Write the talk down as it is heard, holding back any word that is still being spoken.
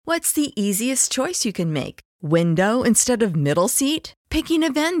What's the easiest choice you can make? Window instead of middle seat? Picking a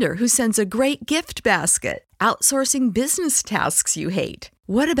vendor who sends a great gift basket? Outsourcing business tasks you hate?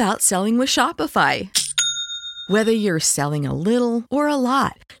 What about selling with Shopify? Whether you're selling a little or a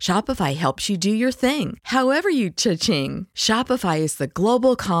lot, Shopify helps you do your thing, however you cha-ching. Shopify is the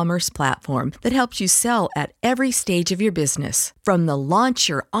global commerce platform that helps you sell at every stage of your business. From the launch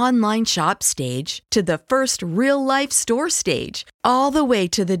your online shop stage to the first real-life store stage, all the way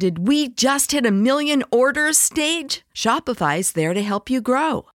to the did we just hit a million orders stage. Shopify's there to help you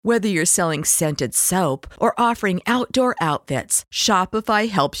grow. Whether you're selling scented soap or offering outdoor outfits, Shopify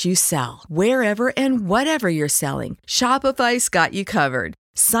helps you sell. Wherever and whatever you're selling, Shopify's got you covered.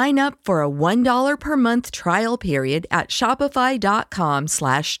 Sign up for a $1 per month trial period at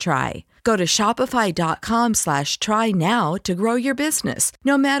shopify.com/try. Go to shopify.com/try now to grow your business,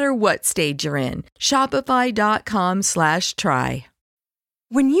 no matter what stage you're in. Shopify.com/try.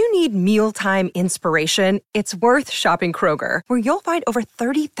 When you need mealtime inspiration, it's worth shopping Kroger, where you'll find over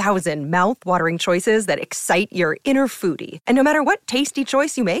 30,000 mouth-watering choices that excite your inner foodie. And no matter what tasty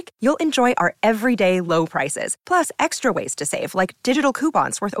choice you make, you'll enjoy our everyday low prices, plus extra ways to save, like digital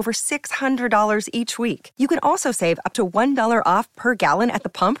coupons worth over $600 each week. You can also save up to $1 off per gallon at the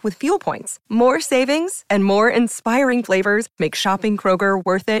pump with fuel points. More savings and more inspiring flavors make shopping Kroger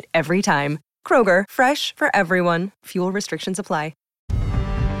worth it every time. Kroger, fresh for everyone. Fuel restrictions apply.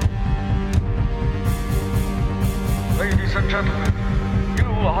 Ladies and gentlemen, you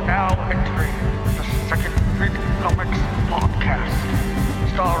are now entering the Second Print Comics Podcast,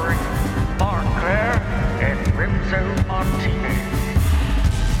 starring Mark Claire and Renzo Martinez.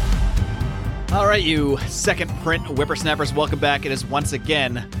 All right, you Second Print whippersnappers, welcome back. It is once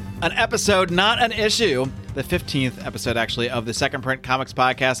again an episode, not an issue. The 15th episode, actually, of the Second Print Comics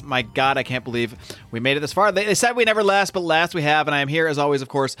Podcast. My God, I can't believe we made it this far. They said we never last, but last we have, and I am here, as always, of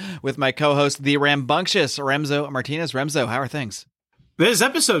course, with my co-host, the rambunctious Remzo Martinez. Remzo, how are things? This is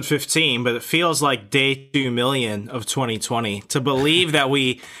episode 15, but it feels like day 2 million of 2020 to believe that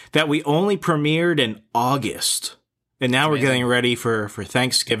we only premiered in August, and now we're getting ready for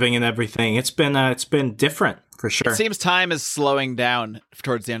Thanksgiving and everything. It's been different for sure. It seems time is slowing down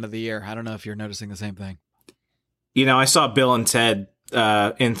towards the end of the year. I don't know if you're noticing the same thing. You know, I saw Bill and Ted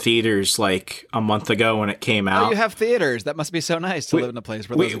in theaters like a month ago when it came out. Oh, you have theaters. That must be so nice to live in a place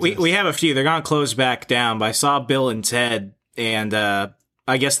where those exist. We have a few. They're going to close back down, but I saw Bill and Ted, and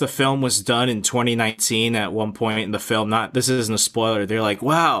I guess the film was done in 2019 at one point in the film. This isn't a spoiler. They're like,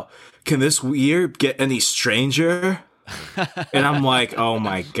 wow, can this year get any stranger? And I'm like, oh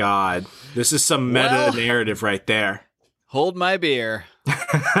my God, this is some meta narrative right there. Hold my beer,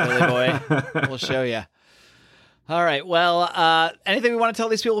 Billy boy. We'll show you. All right. Well, anything we want to tell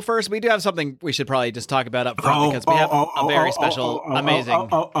these people first? We do have something we should probably just talk about up front because we have a very special, amazing.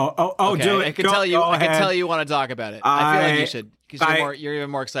 Okay, do it. I can tell you want to talk about it. I feel like you should. Because you're even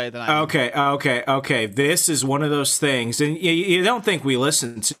more excited than I am. Okay. This is one of those things, and you don't think we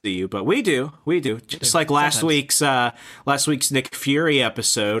listen to you, but we do. Just like last week's Nick Fury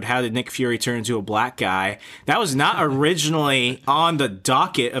episode. How did Nick Fury turn into a black guy? That was not originally on the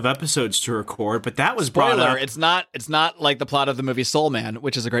docket of episodes to record, but that was brought up. It's not like the plot of the movie Soul Man,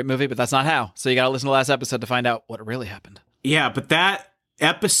 which is a great movie, but that's not how. So you got to listen to the last episode to find out what really happened. Yeah, but that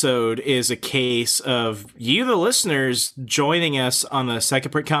episode is a case of you, the listeners, joining us on the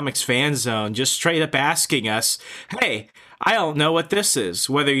Second Print Comics Fan Zone, just straight up asking us, hey, I don't know what this is.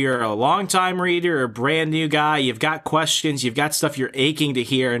 Whether you're a longtime reader or a brand new guy, you've got questions, you've got stuff you're aching to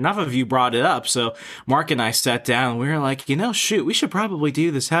hear. Enough of you brought it up. So Mark and I sat down and we were like, shoot, we should probably do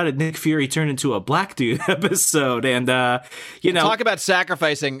this How Did Nick Fury Turn Into a Black Dude episode. And, talk about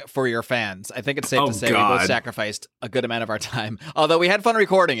sacrificing for your fans. I think it's safe to say we both sacrificed a good amount of our time. Although we had fun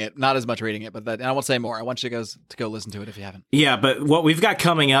recording it, not as much reading it, but and I won't say more. I want you guys to go listen to it if you haven't. Yeah, but what we've got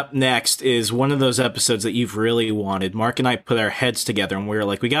coming up next is one of those episodes that you've really wanted. Mark and I put our heads together and we were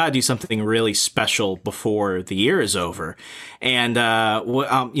like, we got to do something really special before the year is over. And,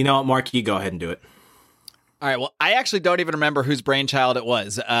 you know what, Mark, you go ahead and do it. All right. Well, I actually don't even remember whose brainchild it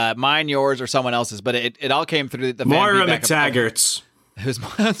was. Mine, yours, or someone else's, but it all came through the Moira McTaggart's. It was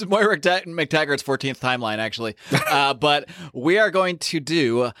Moira McTaggart's 14th timeline, actually. But we are going to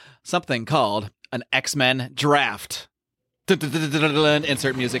do something called an X-Men draft.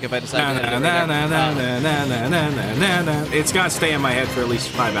 Insert music if I decide to. It's got to stay in my head for at least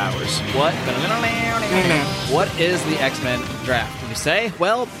 5 hours. What is the X-Men draft? You say,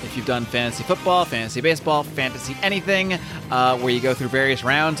 well, if you've done fantasy football, fantasy baseball, fantasy anything, where you go through various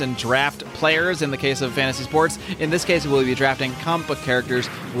rounds and draft players in the case of fantasy sports. In this case, we'll be drafting comic book characters.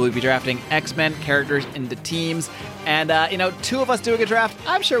 We'll be drafting X-Men characters into teams. And, two of us doing a draft,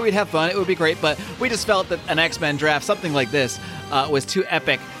 I'm sure we'd have fun. It would be great. But we just felt that an X-Men draft, something like this, was too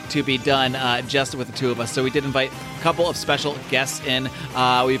epic to be done just with the two of us. So we did invite a couple of special guests in.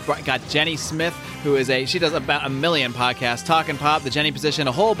 We've got Jenny Smith, who she does about 1 million podcasts, Talkin' Pop, The Jenny Position,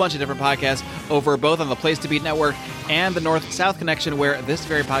 a whole bunch of different podcasts over both on the Place to Be Network and the North-South Connection, where this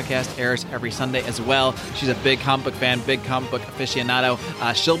very podcast airs every Sunday as well. She's a big comic book fan, big comic book aficionado.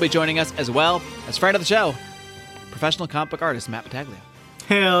 She'll be joining us as well as friend of the show, professional comic book artist Matt Battaglia.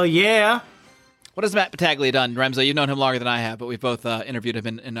 Hell yeah. What has Matt Battaglia done, Remzo? You've known him longer than I have, but we've both interviewed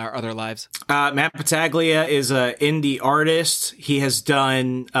him in our other lives. Matt Battaglia is an indie artist. He has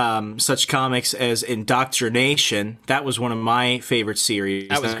done such comics as Indoctrination. That was one of my favorite series.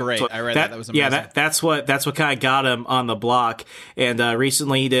 That was great. I read that. That was amazing. Yeah, that's what kind of got him on the block. And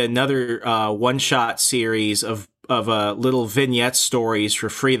recently he did another one-shot series of little vignette stories for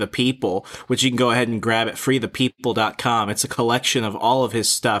Free the People, which you can go ahead and grab at freethepeople.com. It's a collection of all of his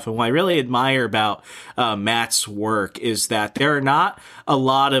stuff. And what I really admire about Matt's work is that there are not a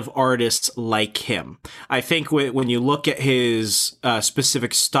lot of artists like him. I think when you look at his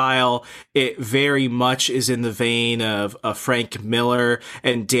specific style, it very much is in the vein of Frank Miller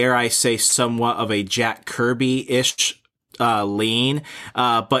and, dare I say, somewhat of a Jack Kirby-ish lean,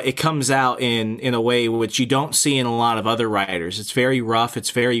 but it comes out in a way which you don't see in a lot of other writers. It's very rough,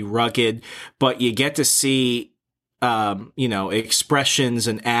 it's very rugged, but you get to see expressions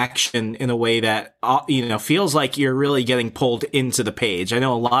and action in a way that feels like you're really getting pulled into the page. I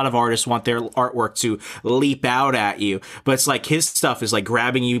know a lot of artists want their artwork to leap out at you, but it's like his stuff is like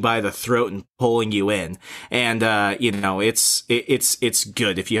grabbing you by the throat and pulling you in. And it's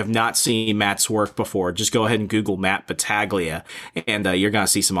good. If you have not seen Matt's work before, just go ahead and Google Matt Battaglia, and you're gonna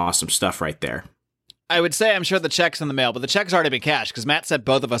see some awesome stuff right there. I would say I'm sure the check's in the mail, but the check's already been cashed because Matt sent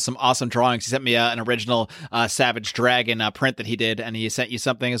both of us some awesome drawings. He sent me an original Savage Dragon print that he did, and he sent you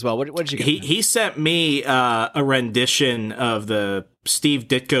something as well. What did you get? He sent me a rendition of the Steve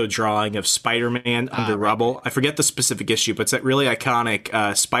Ditko drawing of Spider-Man under rubble. I forget the specific issue, but it's that really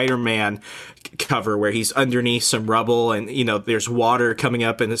iconic Spider-Man cover where he's underneath some rubble and, there's water coming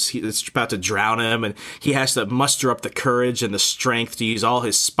up and it's about to drown him, and he has to muster up the courage and the strength to use all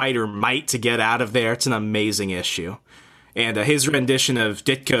his spider might to get out of there. It's an amazing issue. And his rendition of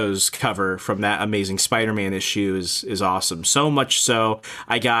Ditko's cover from that amazing Spider-Man issue is awesome. So much so,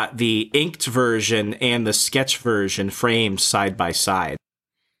 I got the inked version and the sketch version framed side by side.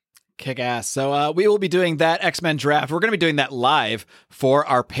 Kick ass. So we will be doing that X-Men draft. We're going to be doing that live for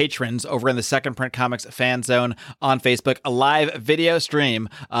our patrons over in the Second Print Comics fan zone on Facebook, a live video stream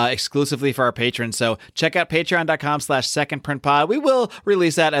exclusively for our patrons. So check out patreon.com/secondprintpod. We will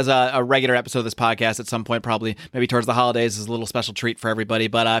release that as a regular episode of this podcast at some point, probably maybe towards the holidays as a little special treat for everybody.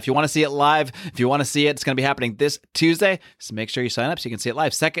 But if you want to see it live, if you want to see it, it's going to be happening this Tuesday. So make sure you sign up so you can see it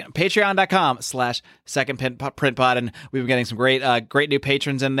live. Patreon.com/secondprintpod. And we've been getting some great new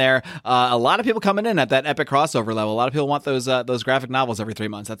patrons in there. A lot of people coming in at that epic crossover level. A lot of people want those graphic novels every 3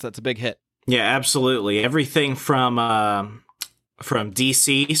 months. That's a big hit. Yeah, absolutely. Everything from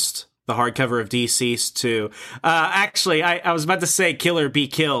Deceased, the hardcover of Deceased, to actually, I was about to say Killer Be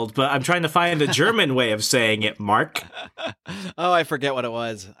Killed, but I'm trying to find the German way of saying it, Mark. Oh, I forget what it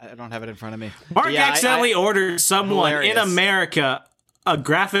was. I don't have it in front of me. Mark accidentally ordered someone hilarious. in America a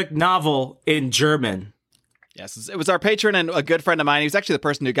graphic novel in German. Yes, it was our patron and a good friend of mine. He was actually the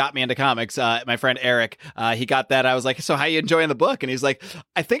person who got me into comics. My friend Eric, he got that. I was like, "So how you enjoying the book?" And he's like,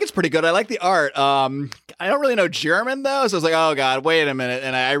 "I think it's pretty good. I like the art. I don't really know German though." So I was like, "Oh God, wait a minute!"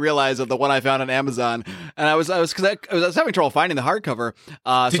 And I realized that the one I found on Amazon, and I was having trouble finding the hardcover.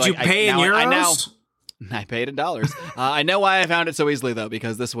 Did you pay in euros? I paid in dollars. I know why I found it so easily, though,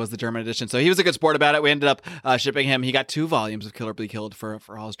 because this was the German edition. So he was a good sport about it. We ended up shipping him. He got 2 volumes of Killer Be Killed for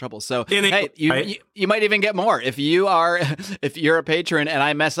all his troubles. So hey, you might even get more if you're a patron and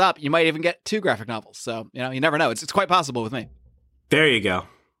I mess up. You might even get 2 graphic novels. So you never know. It's quite possible with me. There you go.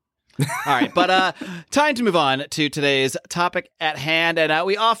 All right, but time to move on to today's topic at hand. And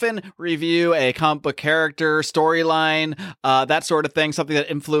we often review a comic book character, storyline, that sort of thing, something that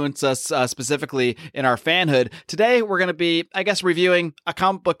influenced us specifically in our fanhood. Today, we're going to be, I guess, reviewing a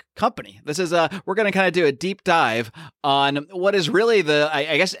comic book company. This is we're going to kind of do a deep dive on what is really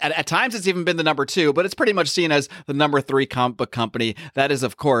I guess at times it's even been the number 2, but it's pretty much seen as the number 3 comic book company. That is,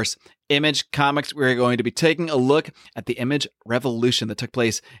 of course, Image Comics. We're going to be taking a look at the Image Revolution that took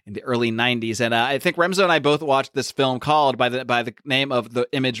place in the early 90s. And I think Remzo and I both watched this film called by the name of The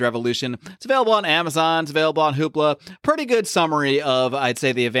Image Revolution. It's available on Amazon. It's available on Hoopla. Pretty good summary of, I'd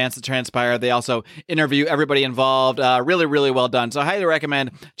say, the events that transpired. They also interview everybody involved. Really, really well done. So I highly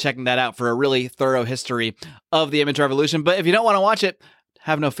recommend checking that out for a really thorough history of the Image Revolution. But if you don't want to watch it,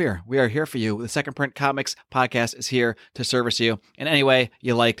 have no fear. We are here for you. The Second Print Comics podcast is here to service you in any way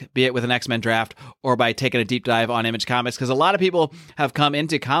you liked, be it with an X-Men draft or by taking a deep dive on Image Comics, because a lot of people have come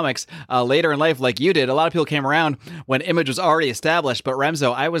into comics later in life like you did. A lot of people came around when Image was already established, but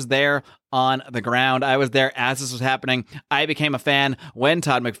Remzo, I was there on the ground. I was there as this was happening. I became a fan when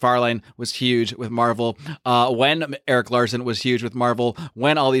Todd McFarlane was huge with Marvel, when Eric Larson was huge with Marvel,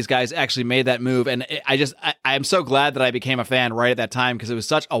 when all these guys actually made that move. And I'm so glad that I became a fan right at that time, because it was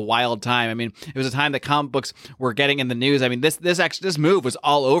such a wild time. I mean, it was a time that comic books were getting in the news. I mean, this move was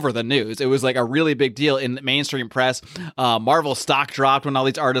all over the news. It was like a really big deal in the mainstream press. Marvel stock dropped when all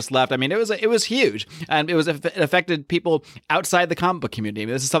these artists left. I mean, it was huge, and it affected people outside the comic book community. I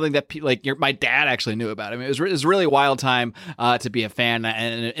mean, this is something that my dad actually knew about. I mean, it was a really wild time to be a fan,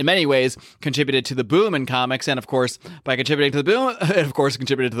 and in many ways contributed to the boom in comics. And of course, by contributing to the boom, it of course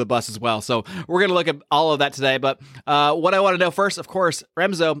contributed to the bust as well. So we're going to look at all of that today. But what I want to know first, of course,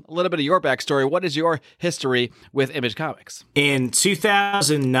 Remzo, a little bit of your backstory. What is your history with Image Comics? In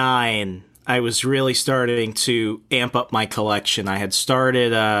 2009, I was really starting to amp up my collection. I had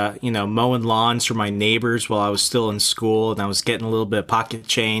started, mowing lawns for my neighbors while I was still in school, and I was getting a little bit of pocket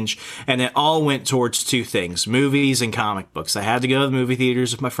change. And it all went towards two things: movies and comic books. I had to go to the movie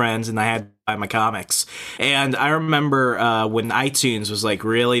theaters with my friends, and I had to buy my comics. And I remember when iTunes was like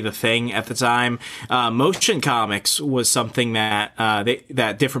really the thing at the time, motion comics was something that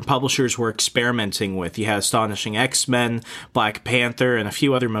that different publishers were experimenting with. You had Astonishing X-Men, Black Panther, and a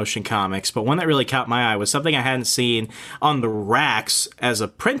few other motion comics. But one that really caught my eye was something I hadn't seen on the racks as a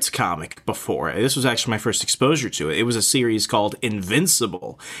print comic before. This was actually my first exposure to it. It was a series called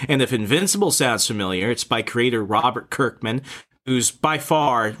Invincible. And if Invincible sounds familiar, it's by creator Robert Kirkman, who's by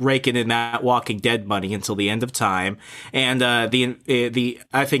far raking in that Walking Dead money until the end of time. And I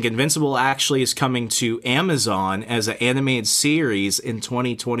think Invincible actually is coming to Amazon as an animated series in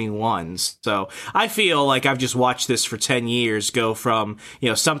 2021. So I feel like I've just watched this for 10 years go from,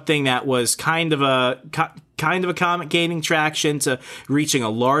 something that was kind of a comic gaining traction to reaching a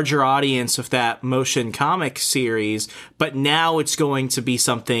larger audience of that motion comic series, but now it's going to be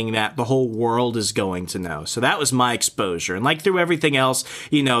something that the whole world is going to know. So that was my exposure. And like through everything else,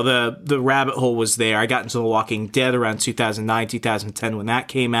 the rabbit hole was there. I got into The Walking Dead around 2009, 2010 when that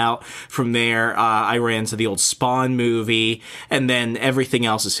came out. From there, I ran into the old Spawn movie, and then everything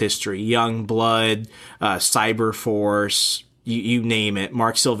else is history. Young Blood, Cyberforce, you name it.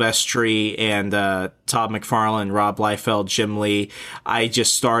 Mark Silvestri and Todd McFarlane, Rob Liefeld, Jim Lee. I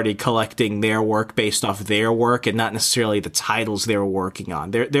just started collecting their work based off their work and not necessarily the titles they were working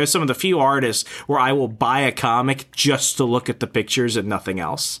on. There's some of the few artists where I will buy a comic just to look at the pictures and nothing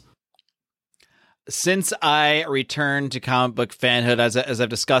else. Since I returned to comic book fanhood, as I've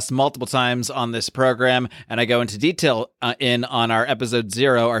discussed multiple times on this program, and I go into detail on our episode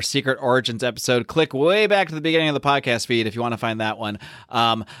 0, our Secret Origins episode, click way back to the beginning of the podcast feed if you want to find that one.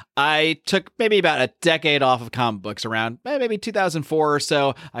 I took maybe about a decade off of comic books, around maybe 2004 or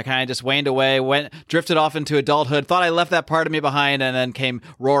so. I kind of just waned away, drifted off into adulthood, thought I left that part of me behind, and then came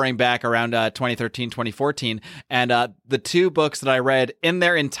roaring back around 2013, 2014. And the two books that I read in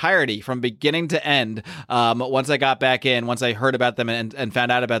their entirety from beginning to end, once I got back in, once I heard about them and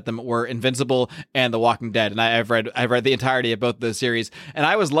found out about them, were Invincible and The Walking Dead. And I've read the entirety of both those series, and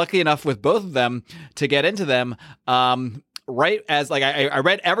I was lucky enough with both of them to get into them right as I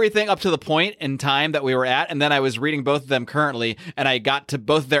read everything up to the point in time that we were at, and then I was reading both of them currently, and I got to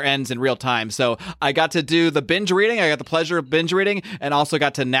both their ends in real time. So I got to do the binge reading. I got the pleasure of binge reading, and also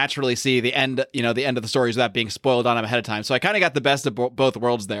got to naturally see the end, the end of the stories without being spoiled on them ahead of time. So I kind of got the best of both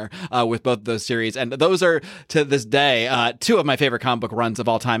worlds there with both of those series, and those are to this day two of my favorite comic book runs of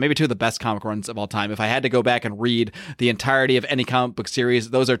all time, maybe two of the best comic runs of all time. If I had to go back and read the entirety of any comic book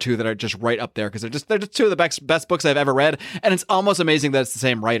series, those are two that are just right up there, because they're just two of the best books I've ever read. And it's almost amazing that it's the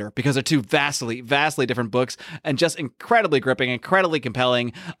same writer, because they're two vastly different books, and just incredibly gripping, incredibly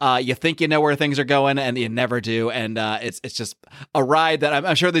compelling. You think you know where things are going, and you never do. And it's just a ride that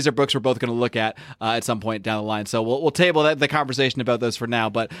I'm sure these are books we're both going to look at some point down the line. So we'll table the conversation about those for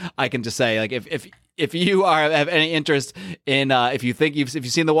now. But I can just say, like, if if you have any interest in, if you've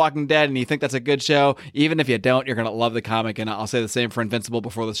seen The Walking Dead and you think that's a good show, even if you don't, you're gonna love the comic. And I'll say the same for Invincible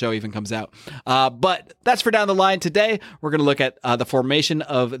before the show even comes out. But that's for down the line. Today, we're gonna look at the formation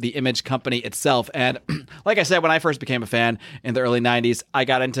of the Image company itself. And like I said, when I first became a fan in the early 90s, I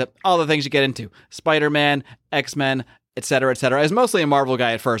got into all the things you get into: Spider-Man, X-Men, et cetera, et cetera. I was mostly a Marvel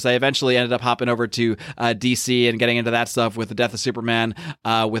guy at first. I eventually ended up hopping over to DC and getting into that stuff with the death of Superman,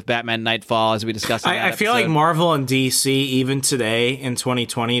 with Batman Nightfall, as we discussed. I feel like Marvel and DC, even today in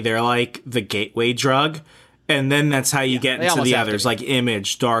 2020, they're like the gateway drug. And then that's how you get into the others, like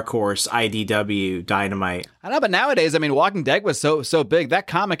Image, Dark Horse, IDW, Dynamite. I know, but nowadays, I mean, Walking Dead was so big. That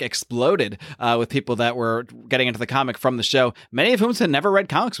comic exploded with people that were getting into the comic from the show, many of whom had never read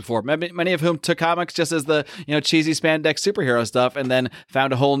comics before. Many of whom took comics just as the cheesy spandex superhero stuff, and then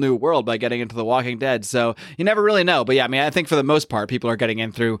found a whole new world by getting into The Walking Dead. So you never really know. But yeah, I mean, I think for the most part, people are getting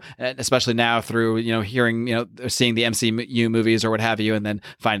in through, especially now through hearing, seeing the MCU movies or what have you, and then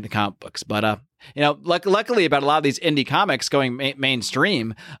finding the comic books. But luckily about a lot of these indie comics going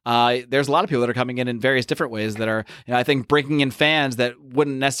mainstream, there's a lot of people that are coming in various different ways that are, I think, bringing in fans that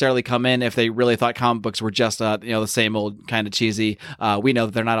wouldn't necessarily come in if they really thought comic books were just, the same old kind of cheesy. We know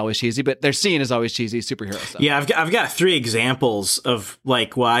that they're not always cheesy, but they're seen as always cheesy superhero stuff. Yeah, I've got 3 examples of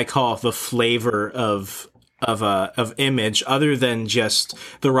like what I call the flavor of Image, other than just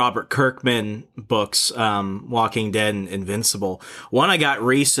the Robert Kirkman books, Walking Dead and Invincible. One I got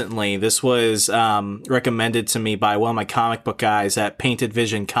recently. This was recommended to me by one of my comic book guys at Painted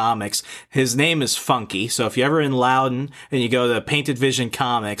Vision Comics. His name is Funky. So if you're ever in Loudon and you go to Painted Vision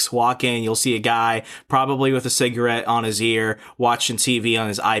Comics, walk in, you'll see a guy probably with a cigarette on his ear, watching TV on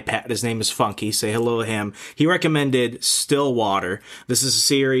his iPad. His name is Funky. Say hello to him. He recommended Stillwater. This is a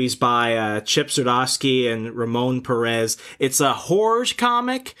series by Chip Zdarsky and Ramon Perez. It's a horror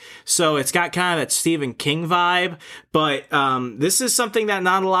comic, so it's got kind of that Stephen King vibe, but this is something that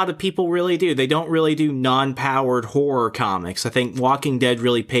not a lot of people really do. They don't really do non-powered horror comics. I think Walking Dead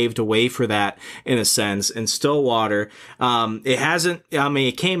really paved a way for that in a sense. And Stillwater,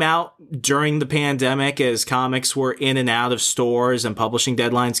 it came out during the pandemic as comics were in and out of stores and publishing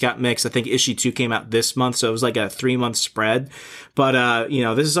deadlines got mixed. I think issue 2 came out this month, so it was like a 3-month spread. But,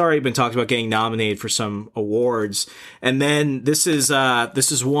 this has already been talked about getting nominated for some awards. And then this is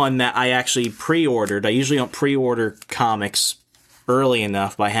one that I actually pre-ordered. I usually don't pre-order comics early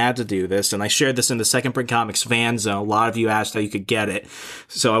enough, but I had to do this. And I shared this in the Second Print Comics fan zone. A lot of you asked how you could get it,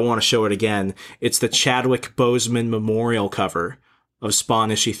 so I want to show it again. It's the Chadwick Boseman memorial cover of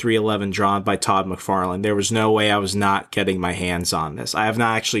Spawn issue 311, drawn by Todd McFarlane. There was no way I was not getting my hands on this. I have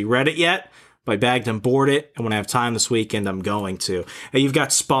not actually read it yet, but I bagged and bought it, and when I have time this weekend, I'm going to. And you've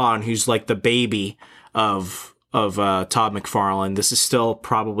got Spawn, who's like the baby of Todd McFarlane. This is still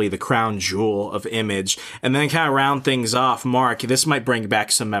probably the crown jewel of Image. And then kind of round things off, Mark, this might bring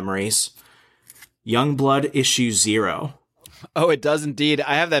back some memories. Youngblood issue 0. Oh, it does indeed.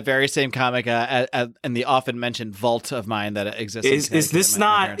 I have that very same comic in the often mentioned vault of mine that exists. Is this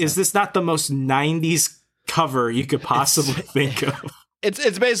not the most 90s cover you could possibly think of?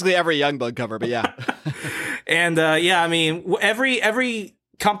 It's basically every Youngblood cover, but yeah. And I mean, every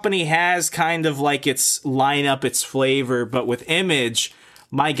company has kind of like its lineup, its flavor, but with Image,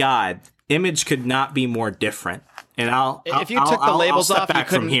 my God, Image could not be more different. And if you took the labels off, back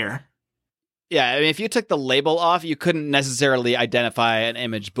from here. Yeah, I mean, if you took the label off, you couldn't necessarily identify an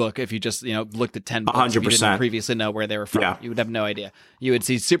Image book if you just, looked at 10 books. 100%. If you didn't previously know where they were from. Yeah. You would have no idea. You would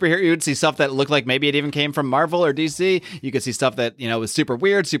see superhero, you would see stuff that looked like maybe it even came from Marvel or DC. You could see stuff that, was super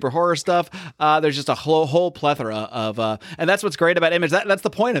weird, super horror stuff. There's just a whole plethora of, and that's what's great about Image. That's the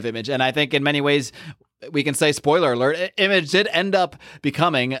point of Image. And I think in many ways, we can say, spoiler alert, Image did end up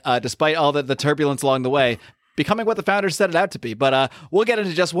becoming, despite all the turbulence along the way, becoming what the founders set it out to be. But we'll get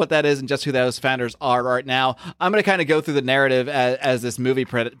into just what that is and just who those founders are right now. I'm going to kind of go through the narrative as this movie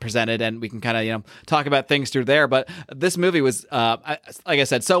presented, and we can kind of, talk about things through there. But this movie was, like I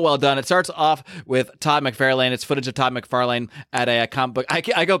said, so well done. It starts off with Todd McFarlane. It's footage of Todd McFarlane at a comic book.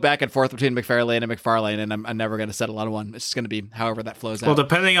 I go back and forth between McFarlane and McFarlane, and I'm never going to settle on one. It's just going to be however that flows out. Well,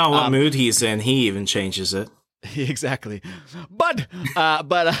 depending on what mood he's in, he even changes it. Exactly. But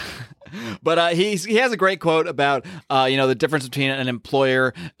he has a great quote about the difference between an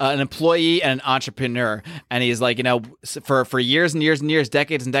employee and an entrepreneur. And he's like, for years and years and years,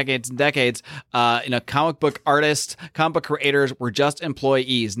 decades and decades and decades, comic book artists, comic book creators were just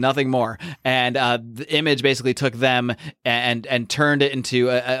employees, nothing more. And the Image basically took them and turned it into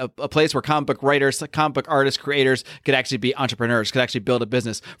a place where comic book writers, comic book artists, creators could actually be entrepreneurs, could actually build a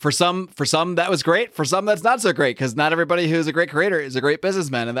business. For some that was great. For some that's not so great, because not everybody who's a great creator is a great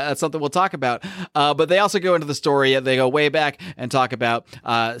businessman, and that's something we'll talk about. But they also go into the story. They go way back and talk about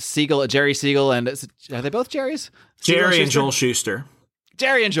Jerry Siegel, and are they both Jerry's? Jerry and Joel Shuster.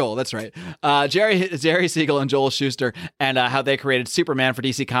 Jerry and Joel, that's right. Jerry Siegel and Joel Shuster, and how they created Superman for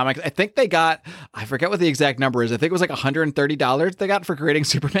DC Comics. I think they got, I forget what the exact number is. I think it was like $130 they got for creating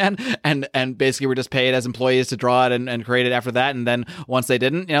Superman, and basically were just paid as employees to draw it and create it after that. And then once they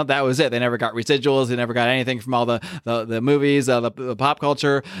didn't, that was it. They never got residuals. They never got anything from all the movies, the pop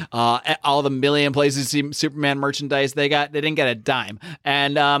culture, all the million places you see Superman merchandise. They didn't get a dime.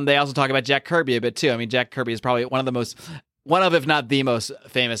 And they also talk about Jack Kirby a bit too. I mean, Jack Kirby is probably one of, if not the most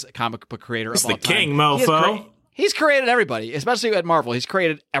famous comic book creator of all time. He's the king, mofo. He's created everybody, especially at Marvel. He's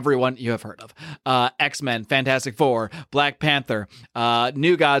created everyone you have heard of. X-Men, Fantastic Four, Black Panther,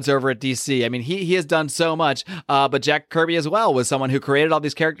 New Gods over at DC. I mean, he has done so much. But Jack Kirby as well was someone who created all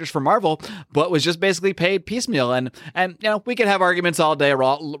these characters for Marvel, but was just basically paid piecemeal. And we could have arguments all day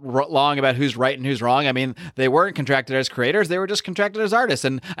long about who's right and who's wrong. I mean, they weren't contracted as creators. They were just contracted as artists.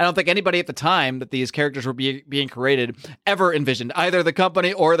 And I don't think anybody at the time that these characters were being created ever envisioned, either the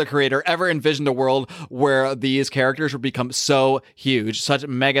company or the creator ever envisioned a world where these characters would become so huge, such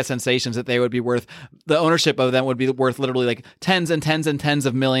mega sensations that they would be worth, the ownership of them would be worth literally like tens and tens and tens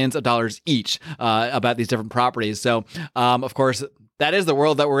of millions of dollars each, about these different properties. So, of course, that is the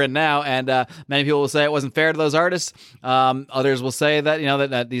world that we're in now, and many people will say it wasn't fair to those artists. Others will say that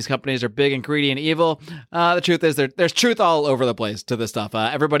that these companies are big and greedy and evil. The truth is, there's truth all over the place to this stuff.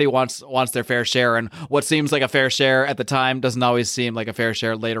 Everybody wants their fair share, and what seems like a fair share at the time doesn't always seem like a fair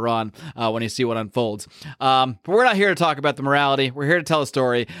share later on when you see what unfolds. But we're not here to talk about the morality. We're here to tell a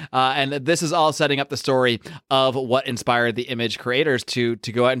story, and this is all setting up the story of what inspired the Image creators to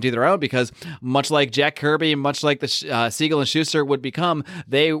go out and do their own. Because much like Jack Kirby, much like the Siegel and Schuster would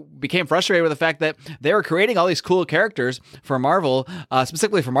they became frustrated with the fact that they were creating all these cool characters for Marvel,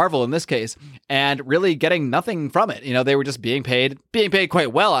 specifically for Marvel in this case, and really getting nothing from it. They were just being paid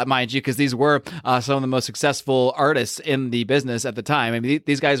quite well, mind you, because these were some of the most successful artists in the business at the time. I mean,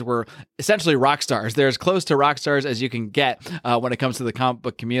 these guys were essentially rock stars. They're as close to rock stars as you can get when it comes to the comic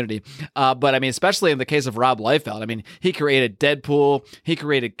book community. But I mean, especially in the case of Rob Liefeld, I mean, he created Deadpool, he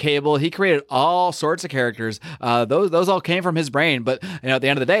created Cable, he created all sorts of characters. Those all came from his brain. But at the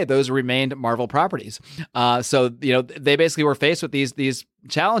end of the day, those remained Marvel properties. So they basically were faced with these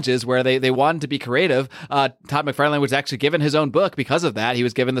challenges where they wanted to be creative. Todd McFarlane was actually given his own book because of that. He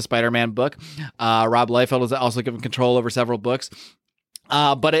was given the Spider-Man book. Rob Liefeld was also given control over several books.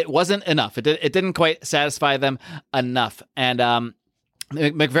 But it wasn't enough. It didn't quite satisfy them enough. And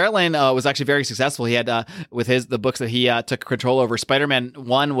McFarlane was actually very successful. He had with the books that he took control over. Spider-Man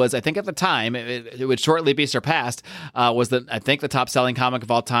 1 was, I think at the time, it would shortly be surpassed. Was the top selling comic of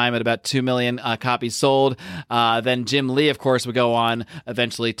all time at about 2 million copies sold. Then Jim Lee, of course, would go on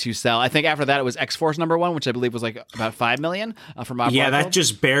eventually to sell. I think after that it was X-Force #1, which I believe was like about 5 million from Bob Liefeld. That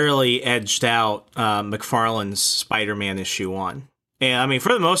just barely edged out McFarlane's Spider-Man issue 1. And I mean,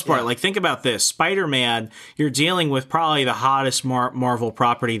 for the most part, like, think about this. Spider-Man, you're dealing with probably the hottest Marvel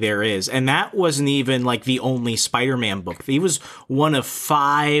property there is. And that wasn't even, like, the only Spider-Man book. He was one of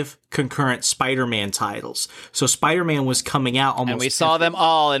 5 concurrent Spider-Man titles. So Spider-Man was coming out almost... And we saw them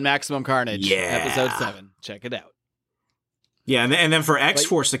all in Maximum Carnage, yeah. Episode 7. Check it out. Yeah, and then for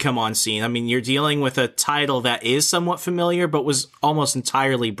X-Force to come on scene, I mean, you're dealing with a title that is somewhat familiar, but was almost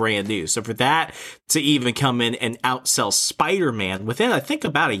entirely brand new. So for that to even come in and outsell Spider-Man within, I think,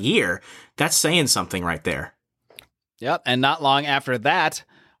 about a year, that's saying something right there. Yep, and not long after that,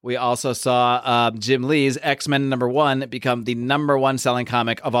 we also saw Jim Lee's X-Men #1 become the #1 selling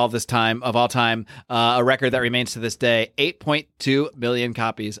comic of all time, a record that remains to this day. 8.2 million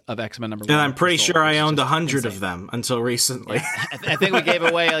copies of X-Men #1. And I'm pretty sure I owned 100 of them until recently. Yeah. I think we gave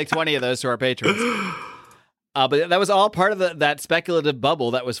away like 20 of those to our patrons. But that was all part of that speculative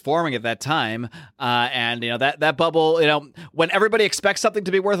bubble that was forming at that time. And, that bubble, when everybody expects something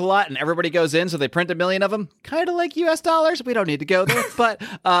to be worth a lot and everybody goes in, so they print 1 million of them, kind of like US dollars. We don't need to go there. But,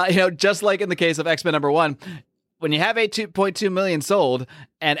 just like in the case of X-Men #1, when you have 8.2 million sold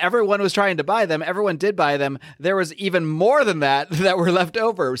and everyone was trying to buy them, everyone did buy them, there was even more than that were left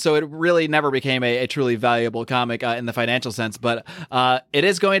over. So it really never became a truly valuable comic in the financial sense. But it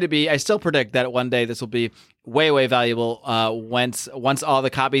is going to be, I still predict that one day this will be way, way valuable once all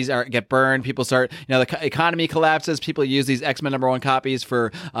the copies get burned. People start, the economy collapses. People use these X-Men #1 copies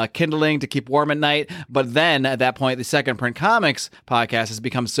for kindling to keep warm at night. But then at that point, the Second Print Comics podcast has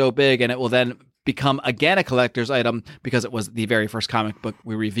become so big, and it will then become again a collector's item because it was the very first comic book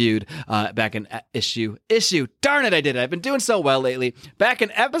we reviewed back in issue. Darn it, I did it. I've been doing so well lately. Back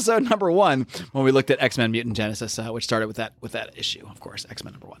in episode number 1 when we looked at X-Men Mutant Genesis, which started with that issue, of course,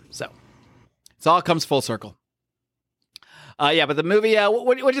 X-Men number 1. So it all comes full circle. But the movie,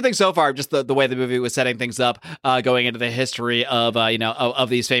 what do you think so far? Just the way the movie was setting things up, going into the history of, of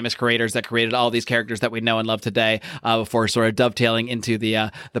these famous creators that created all these characters that we know and love today, before sort of dovetailing into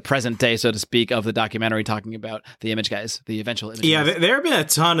the present day, so to speak, of the documentary talking about the Image guys, the eventual Image guys. There have been a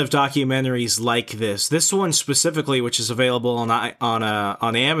ton of documentaries like this. This one specifically, which is available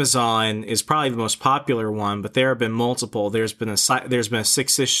on Amazon, is probably the most popular one, but there have been multiple. There's been a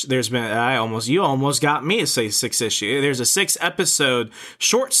 6-ish, you almost got me to say 6-issue. There's a 6-episode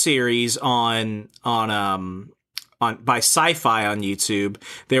short series on by Sci-Fi on YouTube.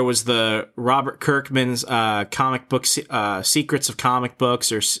 There was the Robert Kirkman's comic book Secrets of Comic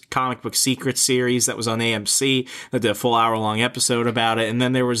Books, or Comic Book Secrets series that was on AMC that did a full hour-long episode about it. And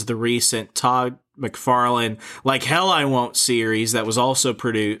then there was the recent Todd McFarlane Like Hell I Won't series that was also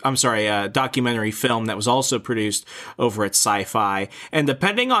produced, documentary film that was also produced over at Sci-Fi. And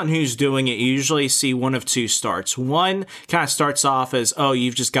depending on who's doing it, you usually see one of two starts. One kind of starts off as, oh,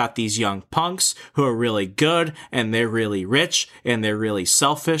 you've just got these young punks who are really good and they're really rich and they're really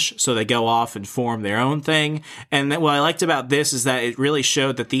selfish, so they go off and form their own thing. And what I liked about this is that it really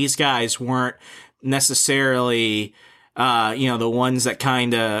showed that these guys weren't necessarily the ones that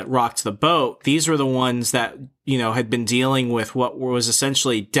kind of rocked the boat. These were the ones that, had been dealing with what was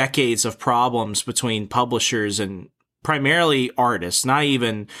essentially decades of problems between publishers and primarily artists, not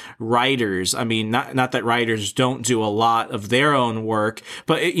even writers. I mean, not that writers don't do a lot of their own work,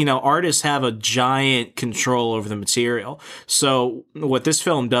 but artists have a giant control over the material. So what this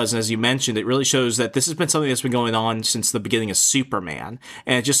film does, and as you mentioned, it really shows that this has been something that's been going on since the beginning of Superman.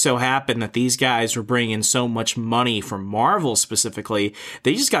 And it just so happened that these guys were bringing in so much money from Marvel specifically,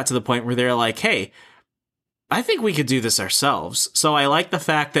 they just got to the point where they're like, hey, I think we could do this ourselves. So I like the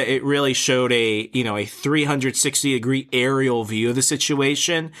fact that it really showed a 360-degree aerial view of the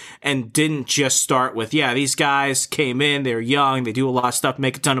situation and didn't just start with, these guys came in, they're young, they do a lot of stuff,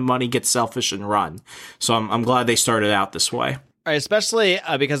 make a ton of money, get selfish and run. So I'm glad they started out this way. Right, especially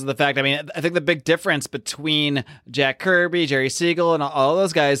because of the fact, I think the big difference between Jack Kirby, Jerry Siegel, and all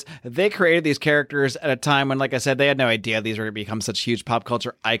those guys, they created these characters at a time when, like I said, they had no idea these were going to become such huge pop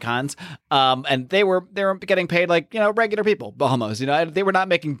culture icons. And they were getting paid like, regular people, almost. They were not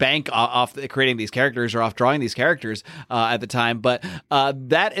making bank off creating these characters or off drawing these characters at the time. But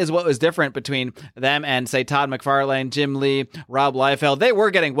that is what was different between them and, say, Todd McFarlane, Jim Lee, Rob Liefeld. They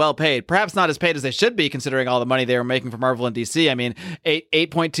were getting well paid, perhaps not as paid as they should be, considering all the money they were making for Marvel and DC.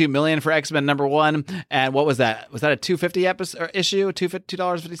 $8.2 million for X-Men number 1, and what was that? Was that a $2.50 issue?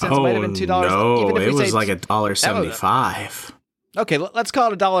 $2.50? Oh, it might have been $2. No, it was like $1.75. Okay, let's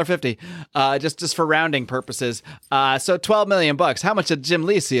call it $1.50, just for rounding purposes. So $12 million. How much did Jim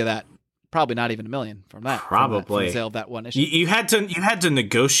Lee see of that? Probably not even $1 million from that. Probably from the sale of that one issue. You had to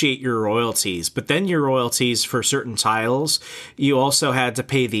negotiate your royalties, but then your royalties for certain titles, you also had to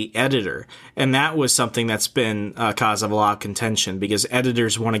pay the editor, and that was something that's been a cause of a lot of contention because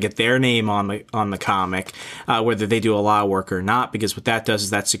editors want to get their name on the comic, whether they do a lot of work or not. Because what that does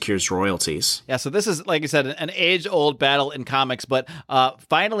is that secures royalties. Yeah. So this is, like you said, an age-old battle in comics, but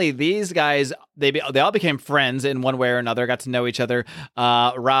finally these guys they all became friends in one way or another, got to know each other.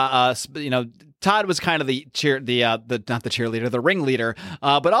 Todd was kind of the ringleader,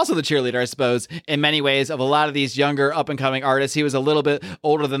 but also the cheerleader, I suppose, in many ways, of a lot of these younger up and coming artists. He was a little bit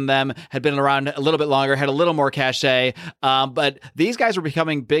older than them, had been around a little bit longer, had a little more cachet. But these guys were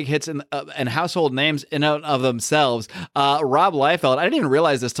becoming big hits and household names in and of themselves. Rob Liefeld, I didn't even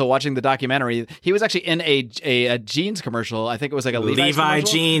realize this till watching the documentary. He was actually in a jeans commercial. I think it was like a Levi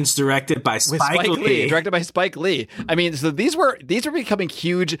jeans, directed by Spike Lee. Directed by Spike Lee. So these were becoming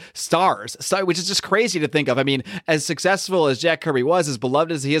huge stars. Which is just crazy to think of. As successful as Jack Kirby was, as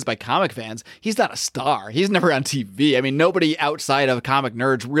beloved as he is by comic fans, he's not a star. He's never on TV. Nobody outside of comic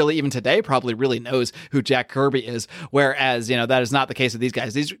nerds really, even today, probably really knows who Jack Kirby is. Whereas, that is not the case with these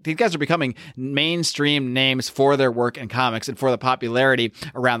guys. These guys are becoming mainstream names for their work in comics and for the popularity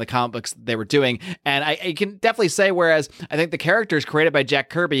around the comic books they were doing. And I can definitely say, whereas I think the characters created by Jack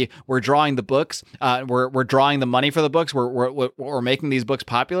Kirby were drawing the books, were drawing the money for the books, were making these books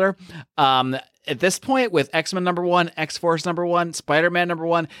popular. at this point, with X-Men #1, X-Force #1, Spider-Man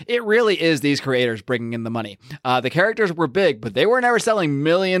 #1, it really is these creators bringing in the money. The characters were big, but they were never selling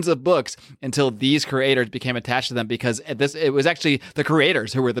millions of books until these creators became attached to them, because it was actually the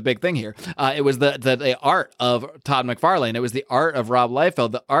creators who were the big thing here. It was the art of Todd McFarlane. It was the art of Rob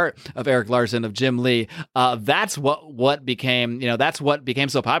Liefeld, the art of Eric Larson, of Jim Lee. That's what became, that's what became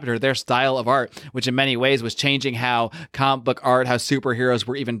so popular, their style of art, which in many ways was changing how comic book art, how superheroes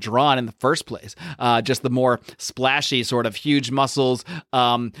were even drawn in the first place. Just the more splashy sort of huge muscles,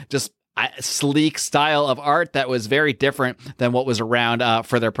 just sleek style of art that was very different than what was around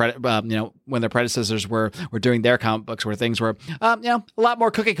for their when their predecessors were doing their comic books, where things were a lot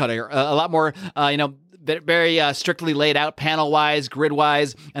more cookie cutter, a lot more very strictly laid out panel-wise,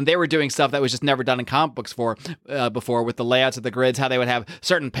 grid-wise, and they were doing stuff that was just never done in comic books before, with the layouts of the grids, how they would have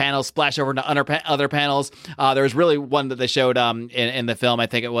certain panels splash over into other panels. There was really one that they showed in the film. I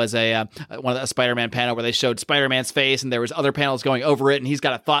think it was a Spider-Man panel where they showed Spider-Man's face, and there was other panels going over it, and he's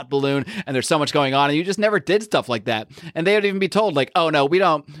got a thought balloon, and there's so much going on, and you just never did stuff like that. And they would even be told, like, oh, no, we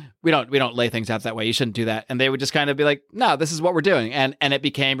don't lay things out that way. You shouldn't do that. And they would just kind of be like, no, this is what we're doing. And it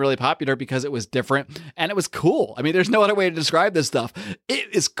became really popular because it was different and it was cool. I mean, there's no other way to describe this stuff.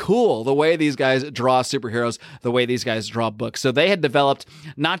 It is cool the way these guys draw superheroes, the way these guys draw books. So they had developed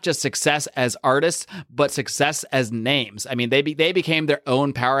not just success as artists, but success as names. I mean, they became their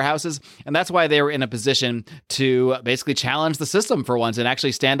own powerhouses. And that's why they were in a position to basically challenge the system for once and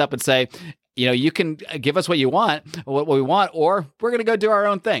actually stand up and say, you can give us what we want, or we're going to go do our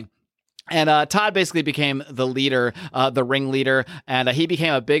own thing. And Todd basically became the leader, the ringleader, and he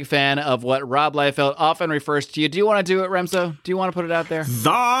became a big fan of what Rob Liefeld often refers to. Do you want to do it, Remso? Do you want to put it out there?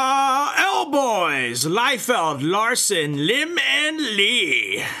 The L-Boys, Liefeld, Larson, Lim, and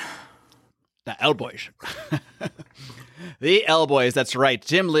Lee. The L-Boys. The L-Boys, that's right.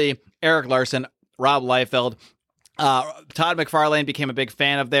 Jim Lee, Eric Larson, Rob Liefeld. Todd McFarlane became a big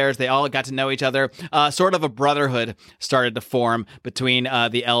fan of theirs. They all got to know each other. Sort of a brotherhood started to form between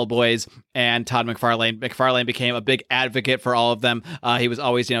the L-Boys and Todd McFarlane. McFarlane became a big advocate for all of them. He was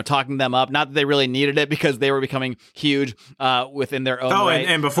always, talking them up. Not that they really needed it, because they were becoming huge within their own right.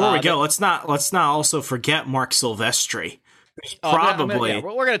 And before we go, let's not also forget Mark Silvestri. Probably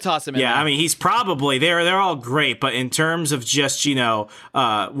we're gonna toss him in. Yeah, there. I mean, he's probably they're all great, but in terms of just with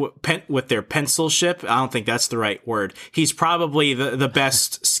their pencilship, I don't think that's the right word. He's probably the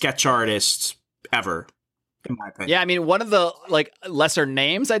best sketch artist ever, in my opinion. Yeah, I mean, one of the lesser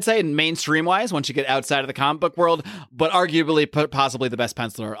names, I'd say, mainstream wise, once you get outside of the comic book world, but arguably possibly the best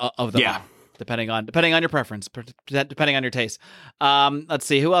penciler of them all. Depending on your preference, depending on your taste. Let's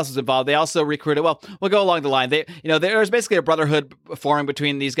see, who else was involved? They also recruited. Well, we'll go along the line. There was basically a brotherhood forming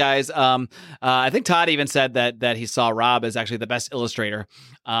between these guys. I think Todd even said that he saw Rob as actually the best illustrator.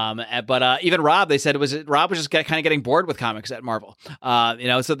 But even Rob, they said Rob was just kind of getting bored with comics at Marvel.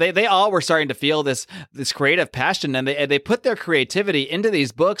 So they all were starting to feel this creative passion, and they put their creativity into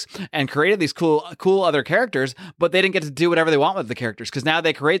these books and created these cool other characters. But they didn't get to do whatever they want with the characters, because now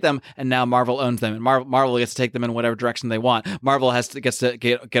they create them, and now Marvel owns them, and Marvel gets to take them in whatever direction they want. Marvel gets to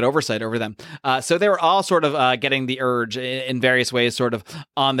get oversight over them. So they were all sort of getting the urge in various ways, sort of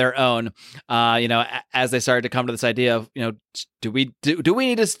on their own. As they started to come to this idea of, do we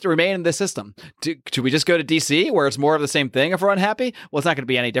need to remain in this system? Do we just go to DC, where it's more of the same thing if we're unhappy? Well, it's not going to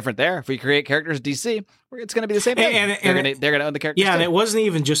be any different there. If we create characters in DC, it's going to be the same thing. And they're going to own the characters. Yeah, too. and it wasn't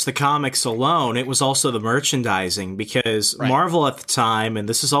even just the comics alone. It was also the merchandising, because Marvel at the time, and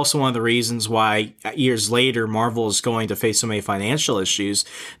this is also one of the reasons why years later Marvel is going to face so many financial issues,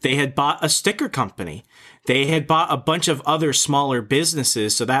 they had bought a sticker company. They had bought a bunch of other smaller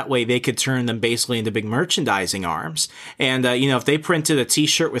businesses, so that way they could turn them basically into big merchandising arms. And, if they printed a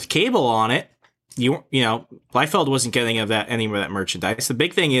T-shirt with Cable on it, Liefeld wasn't getting any of that merchandise. The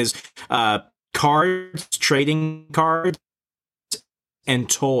big thing is cards, trading cards, and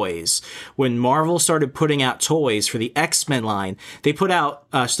toys. When Marvel started putting out toys for the X-Men line, they put out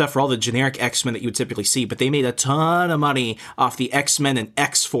stuff for all the generic X-Men that you would typically see, but they made a ton of money off the X-Men and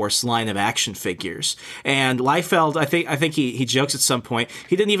X-Force line of action figures. And Liefeld, I think he jokes at some point,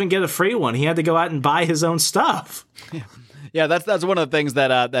 he didn't even get a free one. He had to go out and buy his own stuff. Yeah, that's one of the things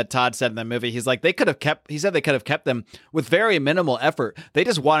that Todd said in the movie. He's like, they could have kept them with very minimal effort. They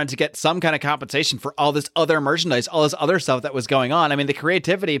just wanted to get some kind of compensation for all this other merchandise, all this other stuff that was going on. I mean, the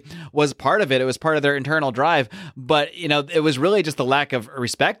creativity was part of it. It was part of their internal drive, but it was really just the lack of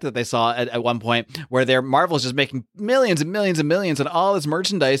respect that they saw at one point, where Marvel's just making millions and millions and millions on all this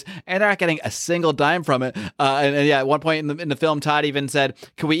merchandise, and they're not getting a single dime from it. And at one point in the film, Todd even said,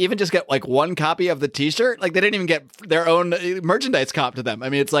 "Can we even just get one copy of the T-shirt?" Like, they didn't even get their own merchandise comp to them. I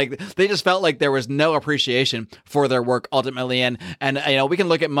mean, it's like they just felt like there was no appreciation for their work ultimately. And we can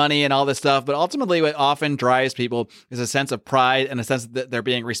look at money and all this stuff, but ultimately what often drives people is a sense of pride and a sense that they're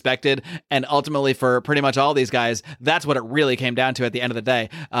being respected. And ultimately for pretty much all these guys, that's what it really came down to at the end of the day.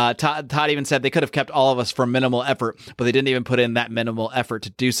 Todd even said they could have kept all of us for minimal effort, but they didn't even put in that minimal effort to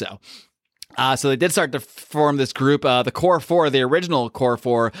do so. So they did start to form this group, the core four, the original core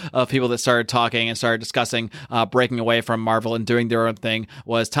four of people that started talking and started discussing breaking away from Marvel and doing their own thing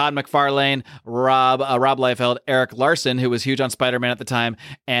was Todd McFarlane, Rob Liefeld, Eric Larson, who was huge on Spider-Man at the time,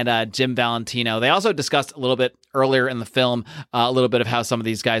 and Jim Valentino. They also discussed a little bit earlier in the film, a little bit of how some of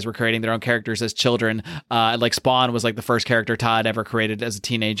these guys were creating their own characters as children. Like Spawn was like the first character Todd ever created as a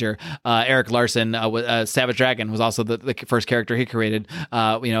teenager. Eric Larson, Savage Dragon, was also the first character he created,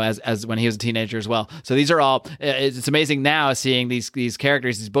 as when he was a teenager as well. So these are all, it's amazing now seeing these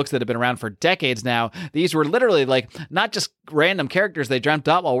characters, these books that have been around for decades now. These were literally like not just random characters they dreamt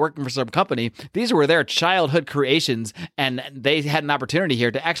up while working for some company. These were their childhood creations, and they had an opportunity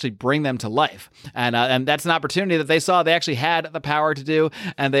here to actually bring them to life. And that's an opportunity that they saw they actually had the power to do.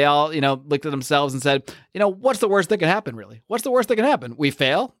 And they all, looked at themselves and said, what's the worst that could happen, really? What's the worst that can happen? We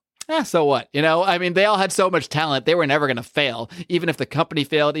fail? So what? They all had so much talent. They were never going to fail. Even if the company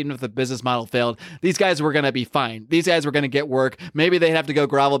failed, even if the business model failed, these guys were going to be fine. These guys were going to get work. Maybe they'd have to go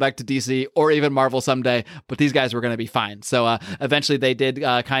grovel back to DC or even Marvel someday, but these guys were going to be fine. So eventually they did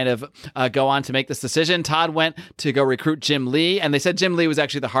go on to make this decision. Todd went to go recruit Jim Lee, and they said Jim Lee was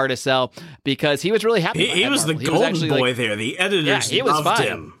actually the hardest sell because he was really happy. He was the golden boy there. The editors loved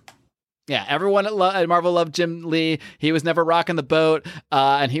him. Yeah, everyone at Marvel loved Jim Lee. He was never rocking the boat,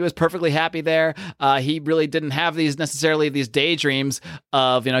 and he was perfectly happy there. He really didn't have these daydreams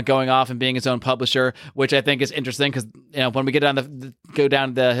of going off and being his own publisher, which I think is interesting because when we go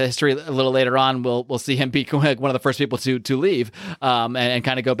down the history a little later on, we'll see him be one of the first people to leave and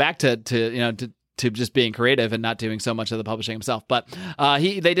kind of go back to just being creative and not doing so much of the publishing himself. But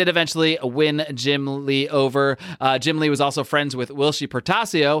they did eventually win Jim Lee over. Jim Lee was also friends with Whilce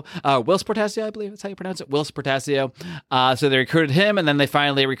Portacio. Whilce Portacio, I believe that's how you pronounce it. Whilce Portacio. So they recruited him, and then they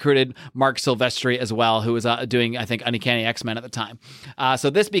finally recruited Mark Silvestri as well, who was doing, I think, Uncanny X-Men at the time.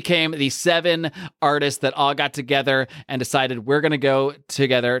 So this became the 7 artists that all got together and decided we're going to go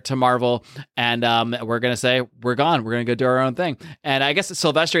together to Marvel, and we're going to say, we're gone. We're going to go do our own thing. And I guess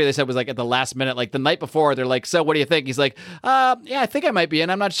Silvestri, they said, was like at the last minute, like the night before, they're like, so what do you think? He's like, yeah, I think I might be in.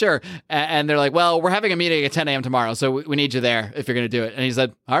 I'm not sure. And they're like, well, we're having a meeting at 10 a.m. tomorrow, so we need you there if you're going to do it. And he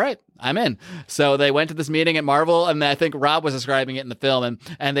said, all right, I'm in. So they went to this meeting at Marvel, and I think Rob was describing it in the film,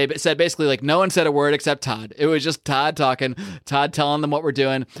 and they said basically like no one said a word except Todd. It was just Todd talking, Todd telling them what we're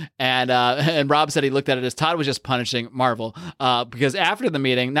doing, and Rob said he looked at it as Todd was just punishing Marvel because after the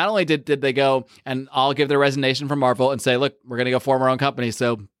meeting, not only did they go and all give their resignation from Marvel and say, look, we're going to go form our own company,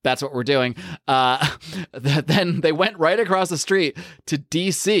 so that's what we're doing. Then they went right across the street to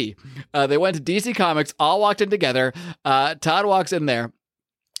DC. They went to DC Comics, all walked in together. Todd walks in there,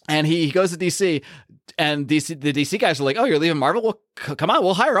 and he goes to DC, and the DC guys are like, "Oh, you're leaving Marvel? Well, come on,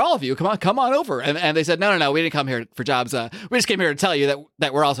 we'll hire all of you. Come on over." And they said, "No, we didn't come here for jobs. We just came here to tell you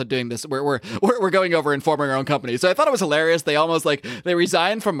that we're also doing this. We're going over and forming our own company." So I thought it was hilarious. They almost they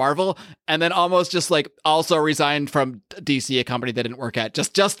resigned from Marvel and then almost just also resigned from DC, a company they didn't work at,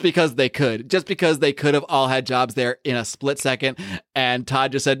 just because they could, just because they could have all had jobs there in a split second. And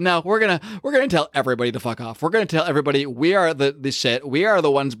Todd just said, "No, we're gonna tell everybody to fuck off. We're gonna tell everybody we are the shit. We are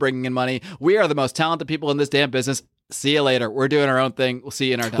the ones bringing in money. We are the most talented people in this damn business. See you later. We're doing our own thing. We'll see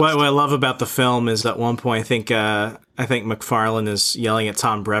you in our dust." What I love about the film is at one point, I think McFarlane is yelling at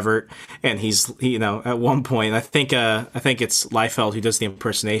Tom Brevoort, and at one point, I think it's Liefeld who does the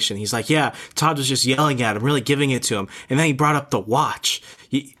impersonation. He's like, "Yeah, Todd was just yelling at him, really giving it to him," and then he brought up the watch.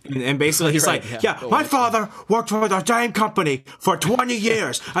 And basically, he's right, like, "Yeah, my father worked for the same company for 20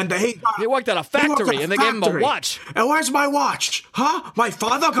 years, and he worked at a factory, and they gave him a watch. And where's my watch? Huh? My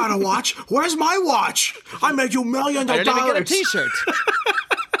father got a watch. Where's my watch? I made you millions of dollars. I didn't even get a T-shirt."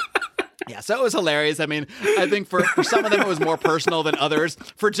 Yeah, so it was hilarious. I mean, I think for some of them it was more personal than others.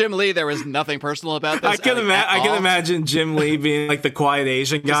 For Jim Lee, there was nothing personal about this. I can imagine Jim Lee being like the quiet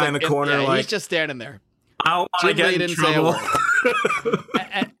Asian guy in the corner. He's just standing there. I don't want to get in trouble.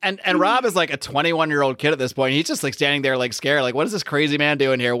 And Rob is like a 21-year-old kid at this point. He's just standing there scared. What is this crazy man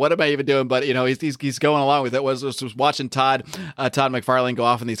doing here? What am I even doing? But he's going along with it. Was watching Todd McFarlane go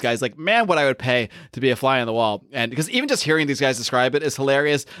off, and these guys man, what I would pay to be a fly on the wall. And because even just hearing these guys describe it is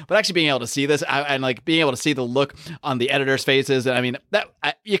hilarious, but actually being able to see this and being able to see the look on the editors' faces, and I mean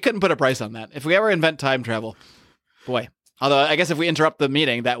you couldn't put a price on that. If we ever invent time travel, boy. Although I guess if we interrupt the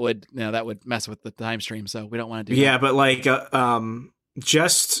meeting, that would mess with the time stream. So we don't want to do that. Yeah, but like,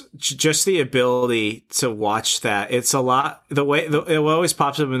 just the ability to watch that, it's a lot. It always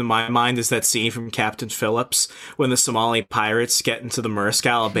pops up into my mind is that scene from Captain Phillips when the Somali pirates get into the Maersk,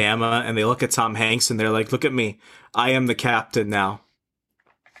 Alabama, and they look at Tom Hanks and they're like, "Look at me, I am the captain now."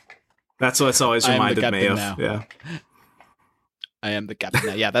 That's what it's always reminded me of. Now. Yeah. I am the captain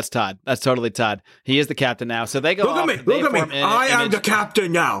now. Yeah, that's Todd. That's totally Todd. He is the captain now. So they go. Look at me. I am the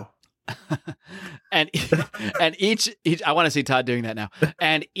captain now. and each I want to see Todd doing that now.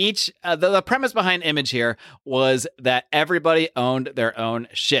 And each the premise behind Image here was that everybody owned their own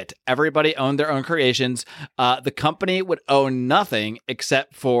shit. Everybody owned their own creations. The company would own nothing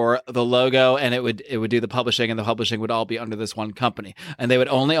except for the logo, and it would do the publishing, and the publishing would all be under this one company. And they would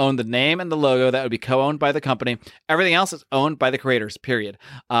only own the name and the logo that would be co-owned by the company. Everything else is owned by the creators. Period.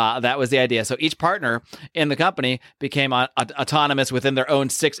 That was the idea. So each partner in the company became autonomous within their own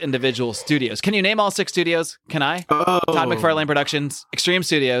 6 individual studios. Can you name all 6 studios? Can I? Oh. Todd McFarlane Productions, Extreme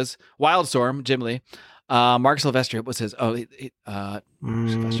Studios, Wildstorm, Jim Lee, Mark Silvestri. Was his?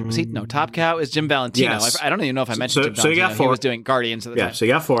 Was he? No, Top Cow is Jim Valentino. Yes. I don't even know if I mentioned Jim so Valentino. you got 4. He was doing Guardians at the time. So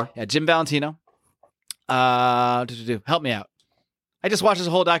you got 4. Yeah, Jim Valentino. Help me out. I just watched his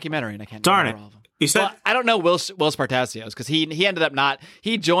whole documentary and I can't remember all of them. You said, well, I don't know Will Spartacios because he ended up not.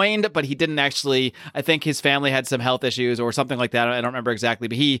 He joined, but he didn't actually. I think his family had some health issues or something like that. I don't remember exactly,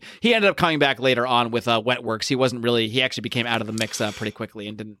 but he ended up coming back later on with Wetworks. He wasn't really. He actually became out of the mix pretty quickly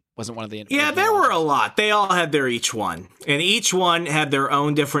and wasn't one of the. Yeah, there were a lot. They all had their each one, and each one had their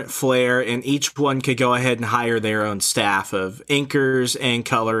own different flair, and each one could go ahead and hire their own staff of inkers and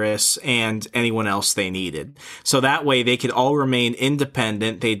colorists and anyone else they needed. So that way they could all remain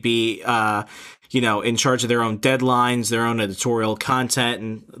independent. They'd be in charge of their own deadlines, their own editorial content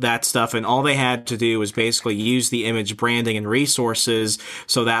and that stuff. And all they had to do was basically use the Image branding and resources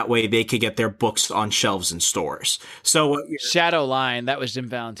so that way they could get their books on shelves in stores. So Shadowline, that was Jim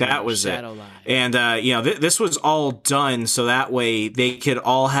Valentino. That was Shadowline. It. And, this was all done so that way they could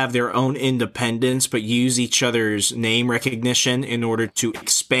all have their own independence, but use each other's name recognition in order to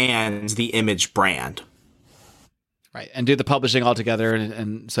expand the Image brand. Right, and do the publishing all together,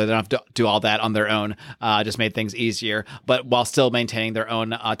 and so they don't have to do all that on their own. Just made things easier, but while still maintaining their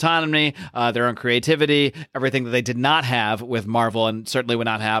own autonomy, their own creativity, everything that they did not have with Marvel, and certainly would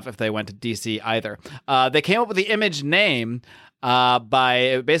not have if they went to DC either. They came up with the Image name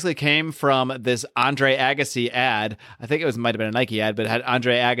it basically came from this Andre Agassi ad. I think might have been a Nike ad, but it had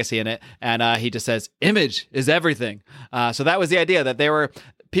Andre Agassi in it, and he just says, "Image is everything." So that was the idea, that they were.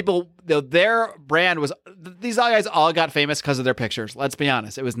 People, their brand was, these guys all got famous because of their pictures. Let's be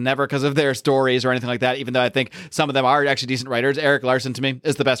honest. It was never because of their stories or anything like that, even though I think some of them are actually decent writers. Eric Larson, to me,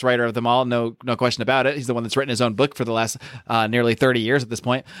 is the best writer of them all. No question about it. He's the one that's written his own book for the last nearly 30 years at this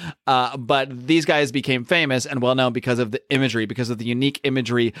point. But these guys became famous and well known because of the imagery, because of the unique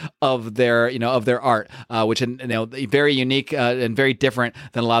imagery of their art, which very unique and very different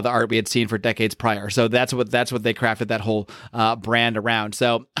than a lot of the art we had seen for decades prior. So that's what they crafted that whole brand around.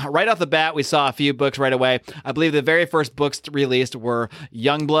 So right off the bat, we saw a few books right away. I believe the very first books released were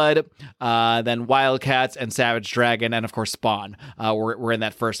Youngblood, then Wildcats and Savage Dragon, and of course Spawn were in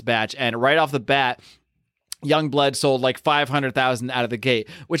that first batch. And right off the bat, Youngblood sold like 500,000 out of the gate,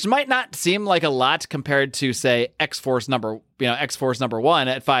 which might not seem like a lot compared to, say, X-Force number 1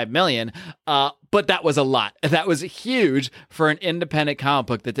 at 5 million. But that was a lot. That was huge for an independent comic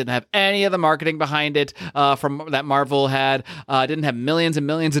book that didn't have any of the marketing behind it from that Marvel had. Didn't have millions and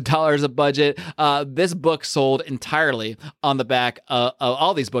millions of dollars of budget. This book sold entirely on the back of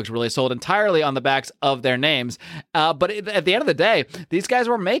all these books really sold entirely on the backs of their names. But at the end of the day, these guys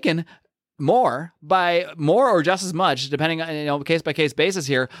were making more or just as much, depending on case by case basis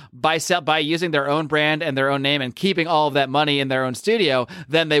here, by using their own brand and their own name and keeping all of that money in their own studio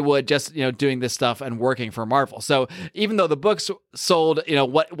than they would just doing this stuff and working for Marvel. So even though the books sold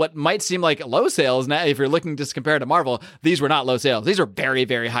what might seem like low sales now, if you're looking just compared to Marvel, these were not low sales. These are very,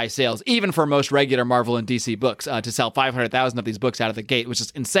 very high sales, even for most regular Marvel and DC books. To sell 500,000 of these books out of the gate, which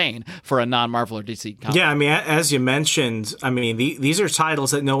is insane for a non-Marvel or DC comic. Yeah, I mean, as you mentioned, these are titles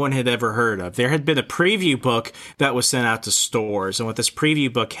that no one had ever heard of. There had been a preview book that was sent out to stores, and what this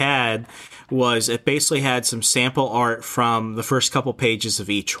preview book had was it basically had some sample art from the first couple pages of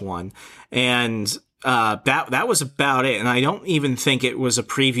each one. And that was about it. And I don't even think it was a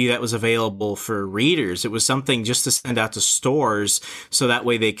preview that was available for readers. It was something just to send out to stores so that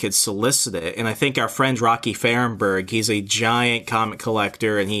way they could solicit it. And I think our friend Rocky Fahrenberg, he's a giant comic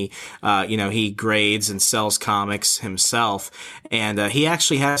collector, and he grades and sells comics himself. And he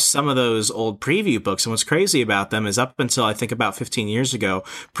actually has some of those old preview books. And what's crazy about them is up until I think about 15 years ago,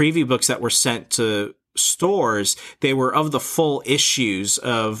 preview books that were sent to stores, they were of the full issues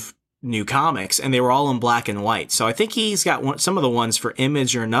of New Comics, and they were all in black and white. So I think he's got some of the ones for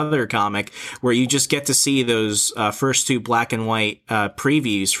Image or another comic where you just get to see those first two black and white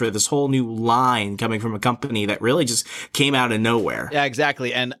previews for this whole new line coming from a company that really just came out of nowhere. Yeah,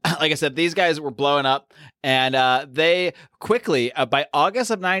 exactly. And like I said, these guys were blowing up, and they quickly, by August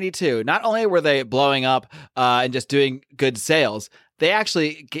of 92, not only were they blowing up and just doing good sales, they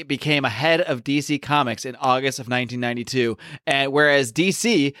actually became ahead of DC Comics in August of 1992. And whereas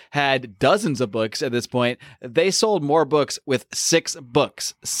DC had dozens of books at this point, they sold more books with 6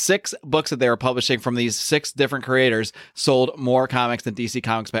 books. 6 books that they were publishing from these 6 different creators sold more comics than DC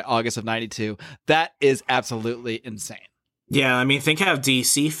Comics by August of 92. That is absolutely insane. Yeah, I mean, think how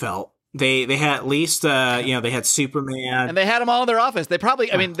DC felt. They had at least, they had Superman. And they had them all in their office. They probably,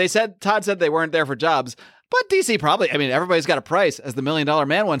 Todd said they weren't there for jobs. But DC probably, everybody's got a price. As the $1 Million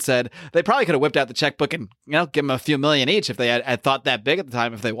Man once said, they probably could have whipped out the checkbook and, give them a few million each if they had thought that big at the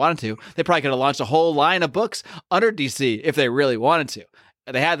time, if they wanted to. They probably could have launched a whole line of books under DC if they really wanted to.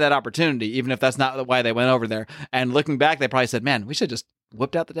 They had that opportunity, even if that's not why they went over there. And looking back, they probably said, man, we should just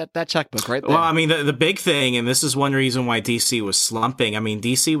whipped out that checkbook right there. Well, I mean, the big thing, and this is one reason why DC was slumping. I mean,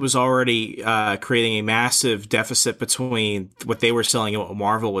 DC was already creating a massive deficit between what they were selling and what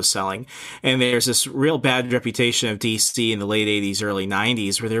Marvel was selling. And there's this real bad reputation of DC in the late 80s, early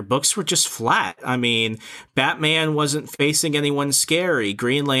 90s, where their books were just flat. I mean, Batman wasn't facing anyone scary.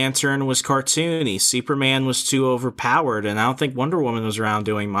 Green Lantern was cartoony. Superman was too overpowered. And I don't think Wonder Woman was around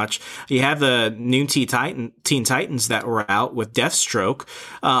doing much. You have the new Teen Titans that were out with Deathstroke.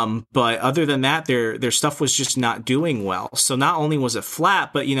 But other than that, their stuff was just not doing well. So not only was it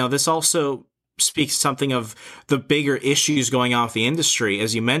flat, but, this also speaks something of the bigger issues going on with the industry.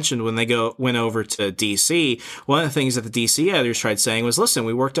 As you mentioned, when they went over to DC, one of the things that the DC editors tried saying was, listen,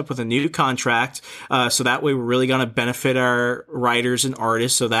 we worked up with a new contract, so that way we're really going to benefit our writers and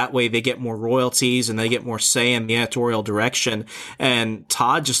artists, so that way they get more royalties and they get more say in the editorial direction. And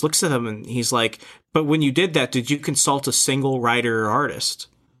Todd just looks at them and he's like, but when you did that, did you consult a single writer or artist?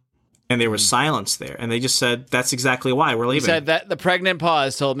 And there was silence there. And they just said, that's exactly why we're leaving. He said that the pregnant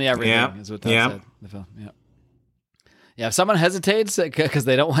pause told me everything, is what that said. The film. Yeah. Yeah, if someone hesitates because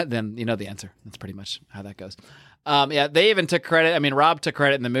they don't want, then you know the answer. That's pretty much how that goes. They even took credit. I mean, Rob took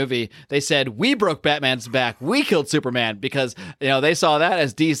credit in the movie. They said, we broke Batman's back. We killed Superman, because, they saw that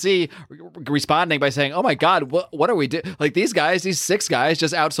as DC responding by saying, oh my God, what are we doing? Like, these 6 guys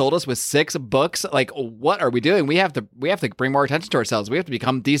just outsold us with 6 books. Like, what are we doing? We have to bring more attention to ourselves. We have to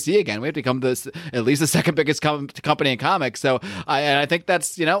become DC again. We have to become at least the second biggest company in comics. So I think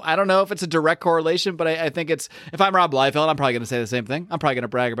that's, I don't know if it's a direct correlation, but I think it's, if I'm Rob Liefeld, I'm probably going to say the same thing. I'm probably going to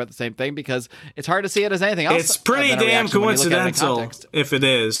brag about the same thing, because it's hard to see it as anything else. It's pretty damn coincidental if it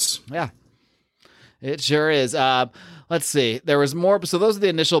is. Yeah, it sure is. Let's see. There was more. So those are the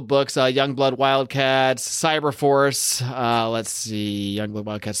initial books. Youngblood Wildcats, Cyberforce. Let's see. Youngblood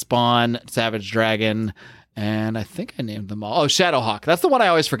Wildcats, Spawn, Savage Dragon, and I think I named them all. Oh, Shadowhawk. That's the one I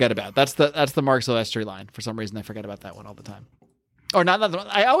always forget about. That's the Mark Silvestri line. For some reason, I forget about that one all the time. Or not.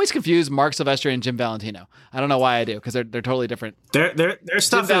 I always confuse Mark Silvestri and Jim Valentino. I don't know why I do, because they're totally different. Their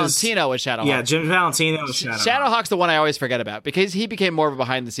stuff Jim Valentino is Shadowhawk. Yeah, Jim Valentino is Shadowhawk. Shadowhawk's the one I always forget about, because he became more of a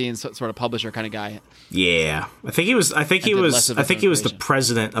behind the scenes sort of publisher kind of guy. Yeah, I think he was the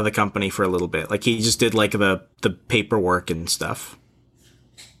president of the company for a little bit. Like, he just did like the paperwork and stuff.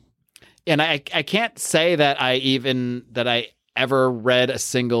 And I can't say that I ever read a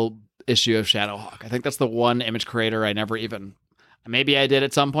single issue of Shadowhawk. I think that's the one Image creator I never even. Maybe I did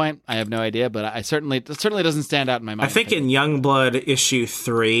at some point. I have no idea, but it certainly doesn't stand out in my mind. I think in Youngblood issue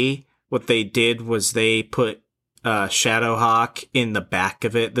 3, what they did was they put Shadowhawk in the back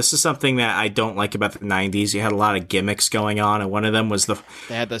of it. This is something that I don't like about the 90s. You had a lot of gimmicks going on, and one of them was they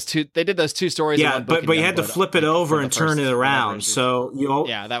did those 2 stories. Yeah, but you had to flip it over and turn it around. So you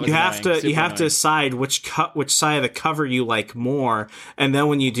have to decide which side of the cover you like more, and then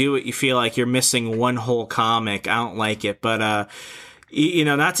when you do it, you feel like you're missing one whole comic. I don't like it, but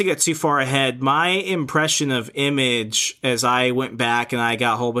not to get too far ahead, my impression of Image as I went back and I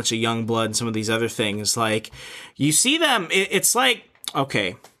got a whole bunch of Youngblood and some of these other things, like, you see them, it's like,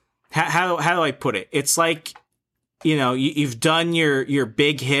 okay, how do I put it? It's like, you've done your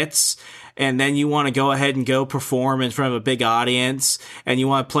big hits, and then you want to go ahead and go perform in front of a big audience, and you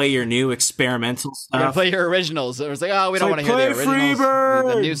want to play your new experimental stuff. You gotta play your originals. It was like, oh, we don't want to hear the originals,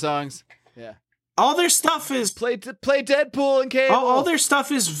 the new songs. Yeah. All their stuff is play Deadpool and Cable. All their stuff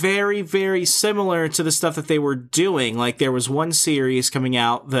is very, very similar to the stuff that they were doing. Like, there was one series coming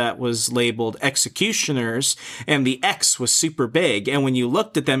out that was labeled Executioners, and the X was super big. And when you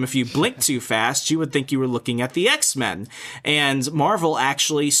looked at them, if you blinked too fast, you would think you were looking at the X-Men. And Marvel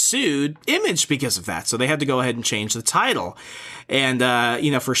actually sued Image because of that, so they had to go ahead and change the title. And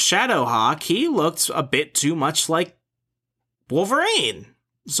for Shadowhawk, he looked a bit too much like Wolverine,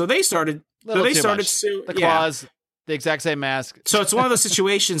 so they started. The claws, the exact same mask. So it's one of those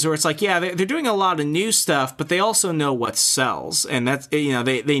situations where it's like, yeah, they're doing a lot of new stuff, but they also know what sells, and that's,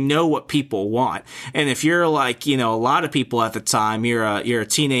 they know what people want. And if you're like, a lot of people at the time, you're a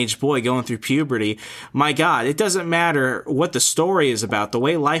teenage boy going through puberty. My God, it doesn't matter what the story is about. The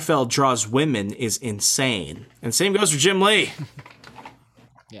way Liefeld draws women is insane, and same goes for Jim Lee.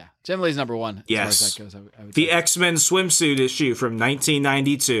 Yeah, Jim Lee's number one. Yes. As far as that goes, I would the say. X-Men swimsuit issue from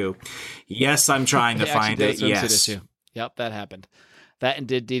 1992. Yes, I'm trying to find it. Yes. Issue. Yep, that happened. That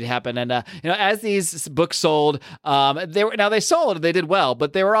did happen. And, as these books sold, they sold, they did well,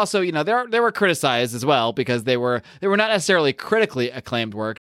 but they were also, they were criticized as well because they were not necessarily critically acclaimed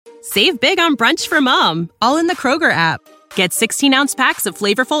work. Save big on brunch for mom, all in the Kroger app. Get 16-ounce packs of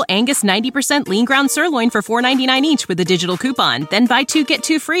flavorful Angus 90% lean ground sirloin for $4.99 each with a digital coupon. Then buy 2, get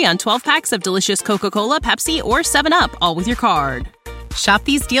 2 free on 12 packs of delicious Coca-Cola, Pepsi, or 7-Up, all with your card. Shop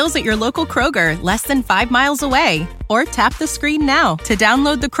these deals at your local Kroger, less than 5 miles away. Or tap the screen now to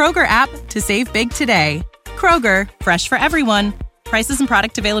download the Kroger app to save big today. Kroger, fresh for everyone. Prices and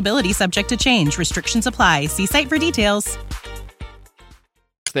product availability subject to change. Restrictions apply. See site for details.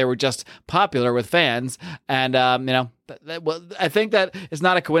 They were just popular with fans, and I think that it's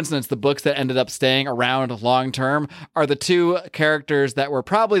not a coincidence. The books that ended up staying around long term are the two characters that were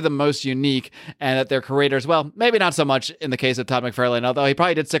probably the most unique, and that their creators, well, maybe not so much in the case of Todd McFarlane, although he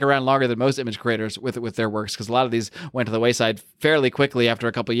probably did stick around longer than most Image creators with their works, because a lot of these went to the wayside fairly quickly after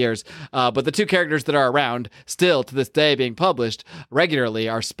a couple years. But the two characters that are around still to this day being published regularly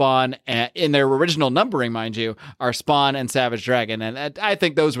are Spawn, in their original numbering, mind you, are Spawn and Savage Dragon, and I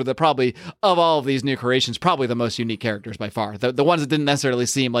think those were probably, of all of these new creations, probably the most unique characters by far. The ones that didn't necessarily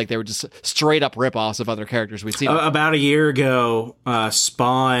seem like they were just straight up ripoffs of other characters we've seen. About a year ago,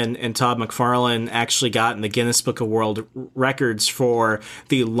 Spawn and Todd McFarlane actually got in the Guinness Book of World Records for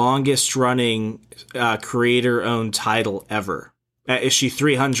the longest running creator-owned title ever. Issue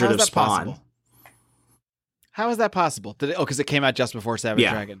 300 of Spawn. Possible? How is that possible? Because it came out just before Savage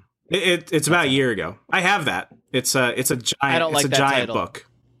Dragon. It's about a year ago. I have that. It's a giant book.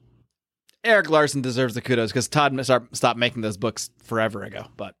 Eric Larson deserves the kudos because Todd stopped making those books forever ago.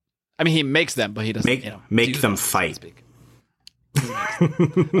 But I mean, he makes them, but he doesn't make them fight.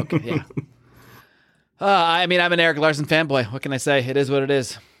 Okay, yeah. I'm an Eric Larson fanboy. What can I say? It is what it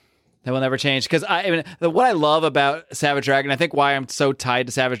is. That will never change. Because what I love about Savage Dragon, I think why I'm so tied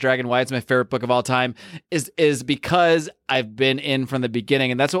to Savage Dragon, why it's my favorite book of all time, is because I've been in from the beginning.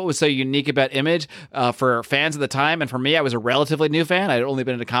 And that's what was so unique about Image for fans at the time. And for me, I was a relatively new fan. I'd only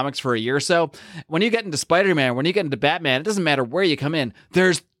been into comics for a year or so. When you get into Spider-Man, when you get into Batman, it doesn't matter where you come in.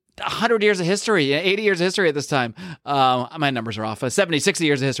 There's 100 years of history, 80 years of history at this time. My numbers are off. 70, 60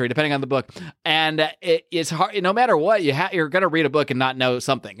 years of history, depending on the book. And it's hard. No matter what, you're going to read a book and not know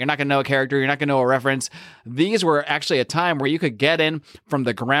something. You're not going to know a character. You're not going to know a reference. These were actually a time where you could get in from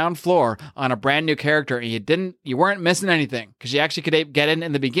the ground floor on a brand new character, and you weren't missing anything because you actually could get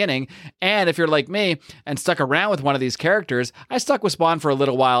in the beginning. And if you're like me and stuck around with one of these characters, I stuck with Spawn for a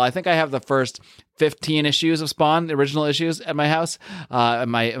little while. I think I have the first 15 issues of Spawn, the original issues, at my house,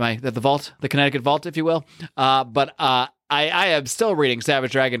 the vault, the Connecticut vault, if you will. But I am still reading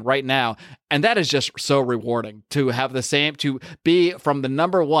Savage Dragon right now, and that is just so rewarding to have to be from the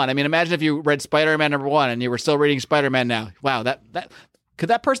number one. I mean, imagine if you read Spider-Man number one and you were still reading Spider-Man now. Wow,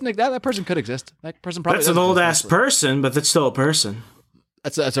 that person could exist. That person probably. That's an old ass person, but that's still a person.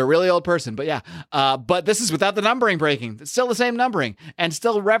 That's a really old person, but yeah. But this is without the numbering breaking. It's still the same numbering and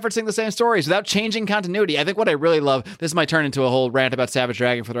still referencing the same stories without changing continuity. I think what I really love, this might turn into a whole rant about Savage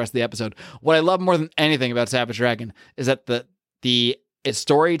Dragon for the rest of the episode. What I love more than anything about Savage Dragon is that its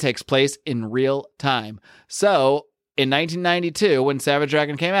story takes place in real time. So in 1992, when Savage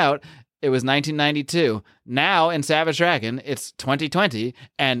Dragon came out, it was 1992, Now in Savage Dragon, it's 2020,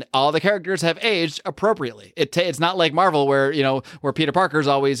 and all the characters have aged appropriately. It's not like Marvel, where where Peter Parker's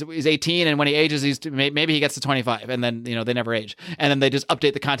he's 18, and when he ages, maybe he gets to 25, and then they never age, and then they just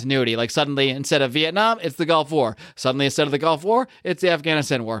update the continuity. Like suddenly, instead of Vietnam, it's the Gulf War. Suddenly, instead of the Gulf War, it's the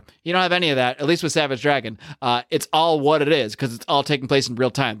Afghanistan War. You don't have any of that, at least with Savage Dragon. It's all what it is because it's all taking place in real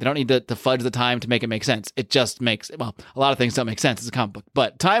time. They don't need to fudge the time to make it make sense. It just makes a lot of things don't make sense as a comic book,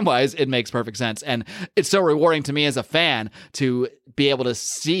 but time-wise, it makes perfect sense, and it's so rewarding to me as a fan to be able to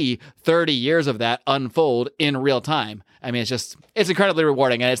see 30 years of that unfold in real time. I mean, it's incredibly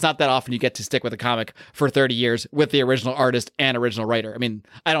rewarding, and it's not that often you get to stick with a comic for 30 years with the original artist and original writer. I mean,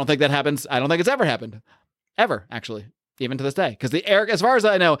 I don't think that happens. I don't think it's ever happened. Ever, actually, even to this day. Because as far as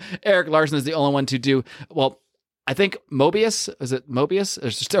I know, Eric Larson is the only one to do, I think Mobius, is it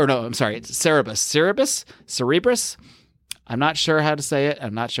Mobius? Or no, I'm sorry, it's Cerebus? I'm not sure how to say it.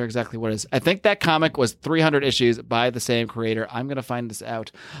 I'm not sure exactly what it is. I think that comic was 300 issues by the same creator. I'm going to find this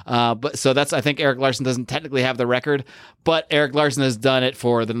out. I think Eric Larson doesn't technically have the record, but Eric Larson has done it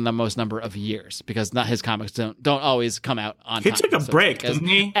for the most number of years because not his comics don't always come out on time. He took a break, didn't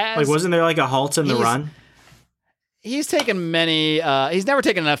he? Wasn't there like a halt in the run? He's taken many, he's never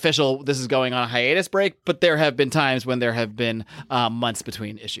taken an official, this is going on a hiatus break, but there have been times when there have been months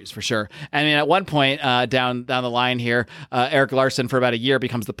between issues, for sure. I mean, at one point down the line here, Eric Larson for about a year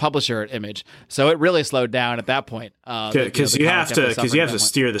becomes the publisher at Image. So it really slowed down at that point. Because you have to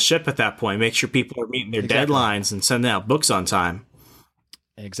steer the ship at that point, make sure people are meeting their deadlines and sending out books on time.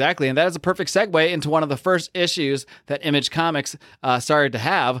 Exactly, and that is a perfect segue into one of the first issues that Image Comics started to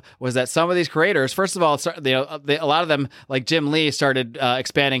have, was that some of these creators, first of all, a lot of them, like Jim Lee, started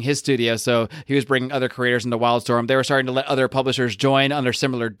expanding his studio, so he was bringing other creators into Wildstorm. They were starting to let other publishers join under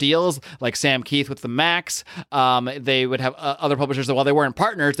similar deals, like Sam Keith with the Max. They would have other publishers that, while they weren't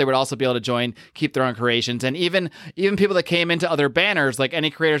partners, they would also be able to join, keep their own creations, and even people that came into other banners, like any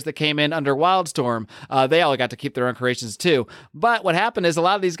creators that came in under Wildstorm, they all got to keep their own creations too. But what happened is a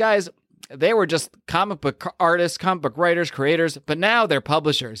lot of these guys, they were just comic book artists, comic book writers, creators, but now they're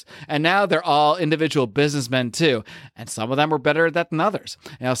publishers, and now they're all individual businessmen too. And some of them were better at that than others.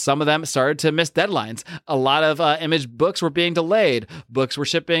 Some of them started to miss deadlines. A lot of Image books were being delayed. Books were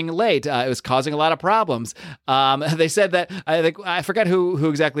shipping late. It was causing a lot of problems. They said that, I forget who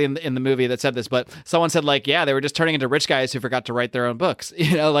exactly in the movie that said this, but someone said they were just turning into rich guys who forgot to write their own books.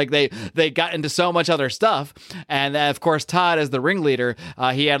 They got into so much other stuff. And of course, Todd, as the ringleader,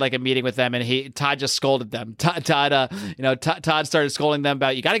 he had a meeting with them, and Todd just scolded them. Todd started scolding them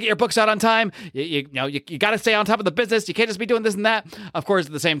about, you got to get your books out on time. You got to stay on top of the business. You can't just be doing this and that. Of course,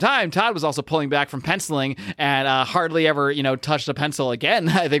 at the same time, Todd was also pulling back from penciling and hardly ever touched a pencil again.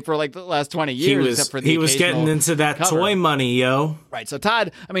 I think for the last 20 years, except for the he was getting into that cover. Toy money, yo. Right. So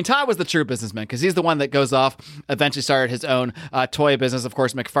Todd was the true businessman because he's the one that goes off. Eventually started his own toy business. Of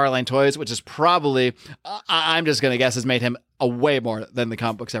course, McFarlane Toys, which is probably, I'm just gonna guess, has made him a way more than the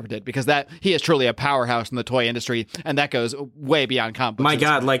comic books ever did, because that he is truly a powerhouse in the toy industry, and that goes way beyond comic books. My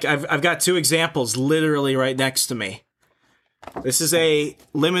God, I've got two examples literally right next to me. This is a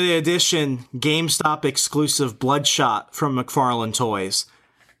limited edition GameStop exclusive Bloodshot from McFarlane Toys.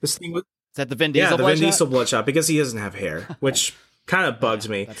 This thing was, is that the Vin Diesel? Vin Diesel Bloodshot, because he doesn't have hair, which kind of bugs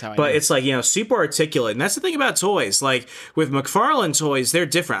me. That's how I but know. It's super articulate, and that's the thing about toys. With McFarlane Toys, they're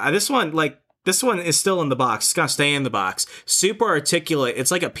different. This one is still in the box. It's gonna stay in the box. Super articulate. It's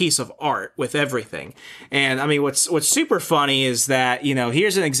like a piece of art with everything. And I mean, what's super funny is that,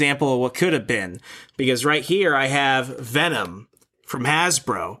 here's an example of what could have been. Because right here I have Venom from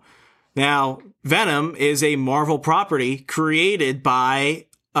Hasbro. Now, Venom is a Marvel property created by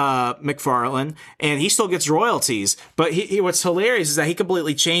McFarlane, and he still gets royalties. But he what's hilarious is that he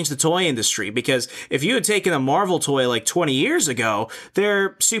completely changed the toy industry, because if you had taken a Marvel toy 20 years ago,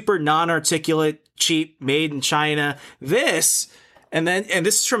 they're super non-articulate, cheap, made in China. This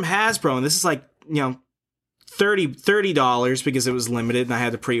is from Hasbro, and this is $30 because it was limited and I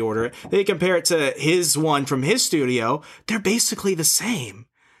had to pre-order it. They compare it to his one from his studio, they're basically the same.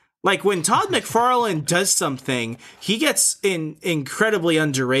 When Todd McFarlane does something, he gets incredibly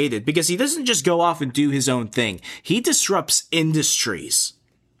underrated because he doesn't just go off and do his own thing. He disrupts industries.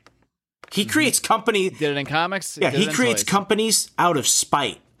 He creates company. Did it in comics? Yeah, he creates companies out of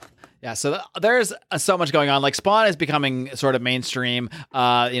spite. Yeah, so there's so much going on. Like Spawn is becoming sort of mainstream.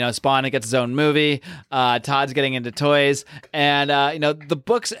 Spawn gets his own movie. Todd's getting into toys, and the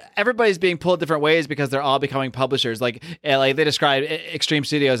books. Everybody's being pulled different ways because they're all becoming publishers. Like they describe Extreme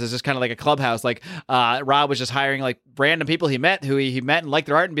Studios as just kind of like a clubhouse. Like Rob was just hiring like random people he met and liked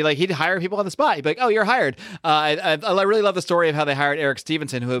their art, and be like he'd hire people on the spot. He'd be like, "Oh, you're hired." I really love the story of how they hired Eric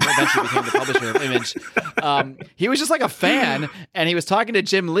Stevenson, who eventually became the publisher of Image. He was just like a fan, and he was talking to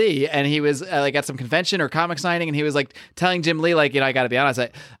Jim Lee. And he was like at some convention or comic signing, and he was like telling Jim Lee, like, I got to be honest,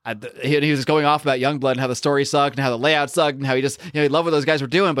 he was just going off about Youngblood and how the story sucked and how the layout sucked and how he just, he loved what those guys were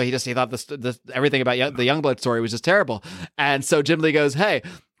doing, but he thought this everything about the Youngblood story was just terrible. And so Jim Lee goes, "Hey,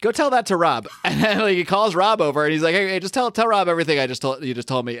 go tell that to Rob." And then he calls Rob over, and he's like, "Hey, just tell Rob everything you just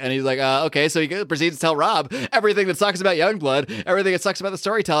told me." And he's like, "Okay." So he proceeds to tell Rob everything that sucks about Youngblood, everything that sucks about the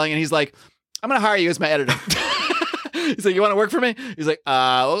storytelling, and he's like, "I'm gonna hire you as my editor." He's like, "You want to work for me?" He's like,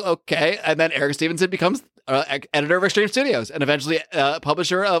 "Okay." And then Eric Stevenson becomes editor of Extreme Studios and eventually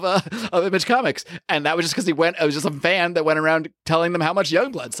publisher of Image Comics. And that was just because it was just some fan that went around telling them how much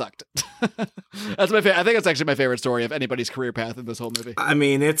Youngblood sucked. That's my favorite. I think it's actually my favorite story of anybody's career path in this whole movie. I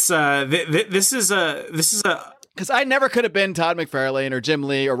mean, it's this is a because I never could have been Todd McFarlane or Jim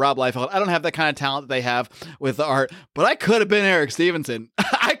Lee or Rob Liefeld. I don't have that kind of talent that they have with the art, but I could have been Eric Stevenson.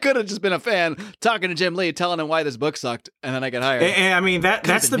 I could have just been a fan talking to Jim Lee, telling him why this book sucked, and then I get hired. And I mean,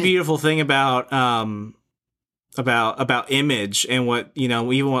 that's the beautiful thing about Image and what,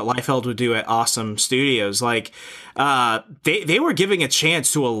 even what Liefeld would do at Awesome Studios. Like, they were giving a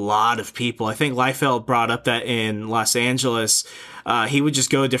chance to a lot of people. I think Liefeld brought up that in Los Angeles, he would just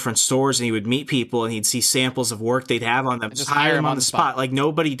go to different stores and he would meet people and he'd see samples of work they'd have on them. Just hire them on the spot. Like,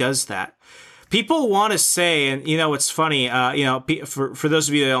 nobody does that. People want to say, and it's funny, for those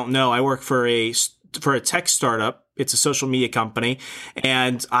of you that don't know, I work for a tech startup. It's a social media company,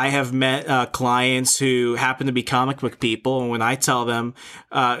 and I have met clients who happen to be comic book people. And when I tell them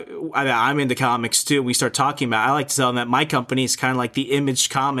I'm into comics too, we start talking about. I like to tell them that my company is kind of like the Image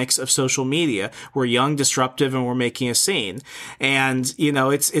Comics of social media. We're young, disruptive, and we're making a scene. And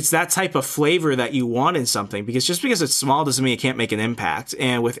it's that type of flavor that you want in something. Because just because it's small doesn't mean it can't make an impact.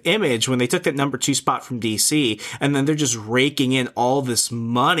 And with Image, when they took that number 2 spot from DC, and then they're just raking in all this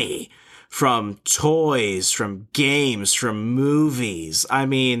money from toys, from games, from movies. I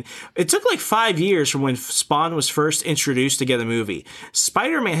mean, it took like 5 years from when Spawn was first introduced to get a movie.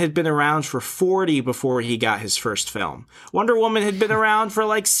 Spider-Man had been around for 40 before he got his first film. Wonder Woman had been around for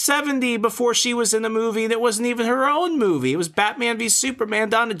like 70 before she was in a movie that wasn't even her own movie. It was Batman v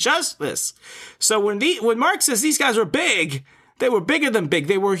Superman: Dawn of Justice. So when Mark says these guys were big, they were bigger than big.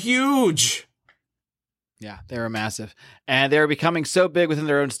 They were huge. Yeah, they were massive. And they were becoming so big within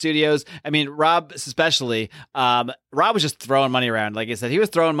their own studios. I mean, Rob especially, Rob was just throwing money around. Like I said, he was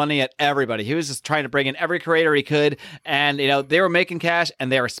throwing money at everybody. He was just trying to bring in every creator he could. And, they were making cash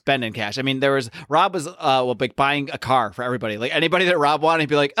and they were spending cash. I mean, Rob was like buying a car for everybody. Like anybody that Rob wanted, he'd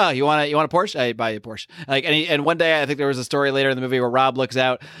be like, "Oh, you want a Porsche? I buy you a Porsche." Like, and one day I think there was a story later in the movie where Rob looks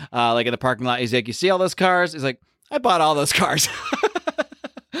out like in the parking lot. He's like, "You see all those cars?" He's like, "I bought all those cars."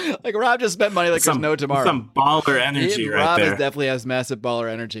 Like Rob just spent money like there's no tomorrow. Some baller energy right Rob there. Definitely has massive baller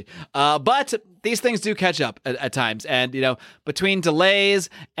energy. But these things do catch up at times. And, between delays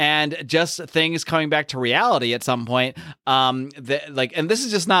and just things coming back to reality at some point, and this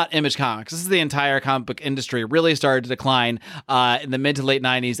is just not Image Comics. This is the entire comic book industry really started to decline in the mid to late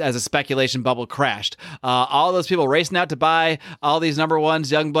 90s as a speculation bubble crashed. All those people racing out to buy all these number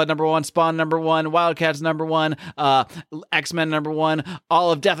ones, Youngblood number 1, Spawn number 1, Wildcats number 1, X-Men number 1,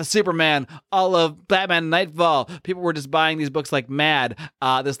 all of Death of Superman, all of Batman Nightfall. People were just buying these books like mad.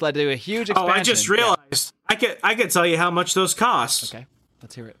 This led to a huge expansion. Oh, I just realized I could tell you how much those cost. Okay,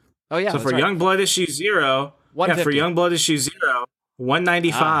 let's hear it. Oh yeah. So for Youngblood issue 0, for Youngblood issue 0,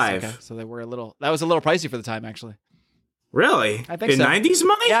 $195. Okay, so they were that was a little pricey for the time, actually. Really? I think in so. 90s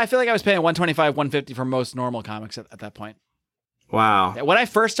money? Yeah, I feel like I was paying $125, $150 for most normal comics at that point. Wow. When I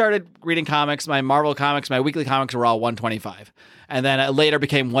first started reading comics, my Marvel comics, my weekly comics were all $125. And then it later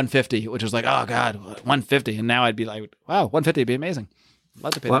became $150, which was like, oh God, $150. And now I'd be like, wow, $150 would be amazing.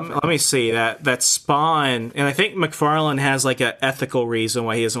 Love to pay let me see that Spawn, and I think McFarlane has like an ethical reason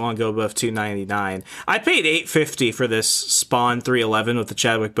why he doesn't want to go above $299. I paid $850 for this Spawn 311 with the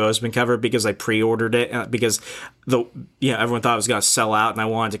Chadwick Boseman cover because I pre-ordered it because everyone thought it was going to sell out and I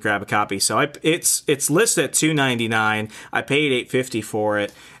wanted to grab a copy. So it's listed at $299. I paid $850 for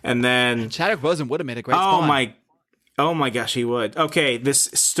it, and then Chadwick Boseman would have made a great Spawn. Oh my gosh, he would. Okay, this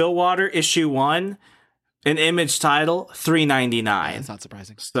Stillwater issue 1. An Image title, $399. That's not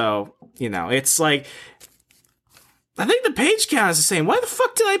surprising. So, it's like I think the page count is the same. Why the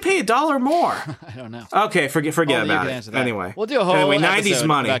fuck did I pay $1 more? I don't know. Okay, forget Only about you it. can answer that. Anyway, we'll do a whole 90s episode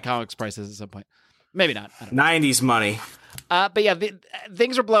money. about comics prices at some point. Maybe not. I don't know. 90s money. But yeah,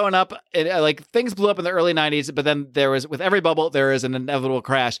 things were blowing up. Like things blew up in the early 90s, but then there was, with every bubble, there is an inevitable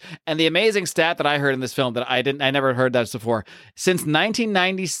crash. And the amazing stat that I heard in this film that I never heard that before. Since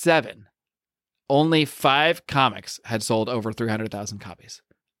 1997, only 5 comics had sold over 300,000 copies.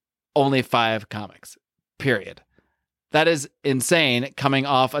 Only 5 comics. Period. That is insane, coming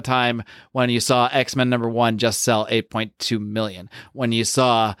off a time when you saw X-Men #1 just sell 8.2 million. When you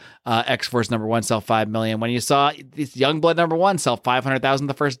saw X-Force #1 sell 5 million. When you saw Youngblood #1 sell 500,000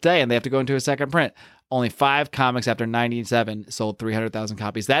 the first day and they have to go into a second print. Only 5 comics after 97 sold 300,000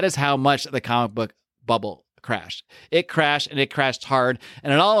 copies. That is how much the comic book bubble crashed. It crashed, and it crashed hard,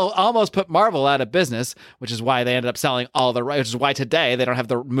 and it almost put Marvel out of business, which is why they ended up selling all the rights, which is why today they don't have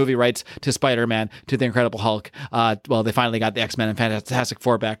the movie rights to Spider-Man, to the Incredible Hulk. Well, they finally got the X-Men and Fantastic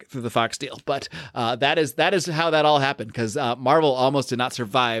Four back through the Fox deal, but that is how that all happened, because Marvel almost did not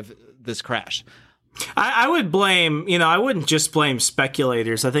survive this crash. I would blame, I wouldn't just blame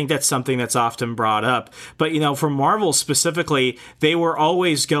speculators. I think that's something that's often brought up. But, for Marvel specifically, they were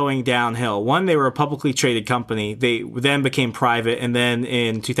always going downhill. One, they were a publicly traded company. They then became private, and then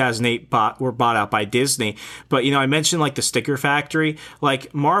in 2008 were bought out by Disney. But, I mentioned like the sticker factory.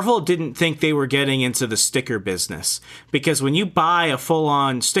 Like, Marvel didn't think they were getting into the sticker business. Because when you buy a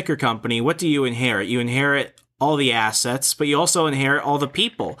full-on sticker company, what do you inherit? You inherit all the assets, but you also inherit all the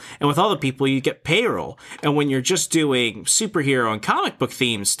people. And with all the people, you get payroll. And when you're just doing superhero and comic book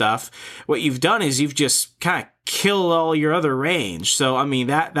themed stuff, what you've done is you've just kind of killed all your other range. So, I mean,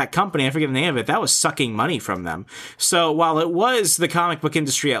 that company, I forget the name of it, that was sucking money from them. So while it was the comic book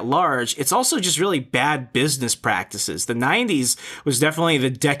industry at large, it's also just really bad business practices. The 90s was definitely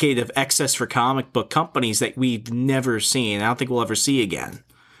the decade of excess for comic book companies that we've never seen. I don't think we'll ever see again.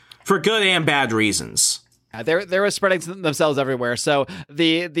 For good and bad reasons. They were spreading themselves everywhere. So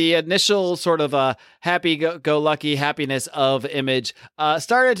the initial sort of happy-go-lucky happiness of Image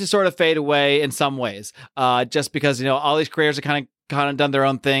started to sort of fade away in some ways, just because all these creators are kind of done their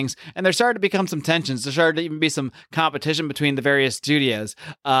own things, and there started to become some tensions. There started to even be some competition between the various studios.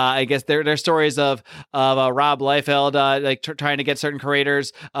 I guess there are stories of Rob Liefeld trying to get certain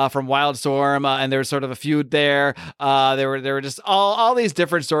creators from Wildstorm, and there was sort of a feud there. There were just all these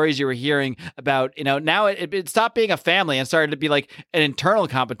different stories you were hearing about. Now it stopped being a family and started to be like an internal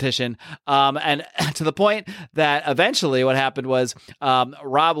competition, and to the point that eventually what happened was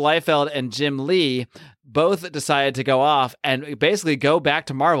Rob Liefeld and Jim Lee both decided to go off and basically go back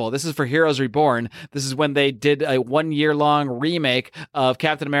to Marvel. This is for Heroes Reborn. This is when they did a 1-year-long remake of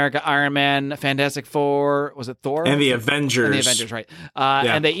Captain America, Iron Man, Fantastic Four, was it Thor? And the Avengers. And the Avengers, right.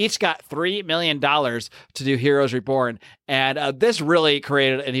 And they each got $3 million to do Heroes Reborn. And this really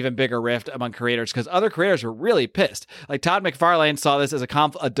created an even bigger rift among creators, because other creators were really pissed. Like Todd McFarlane saw this as a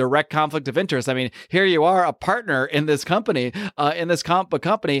direct conflict of interest. I mean, here you are, a partner in this company, in this comic book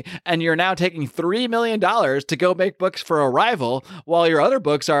company, and you're now taking $3 million to go make books for a rival, while your other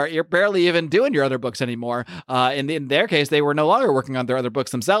books you're barely even doing your other books anymore. In their case, they were no longer working on their other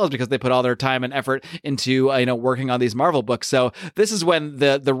books themselves because they put all their time and effort into working on these Marvel books. So this is when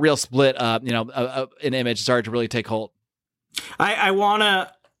the real split in Image started to really take hold. I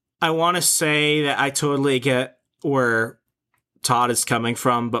wanna say that I totally get where Todd is coming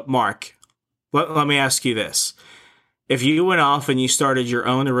from, but Mark, let me ask you this. If you went off and you started your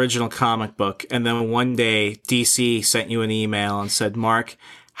own original comic book, and then one day DC sent you an email and said, Mark,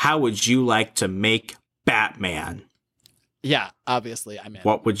 how would you like to make Batman? Yeah, obviously, I'm in.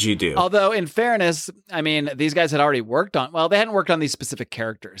 What would you do? Although, in fairness, I mean, these guys had already worked on... Well, they hadn't worked on these specific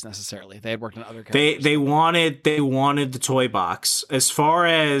characters, necessarily. They had worked on other characters. They wanted the toy box. As far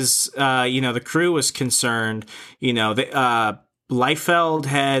as, the crew was concerned, Liefeld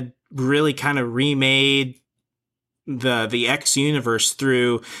had really kind of remade the X universe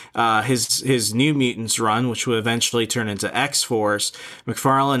through his New Mutants run, which would eventually turn into X-Force.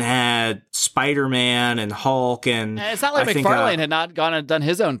 McFarlane had Spider-Man and Hulk, and it's not like McFarlane had not gone and done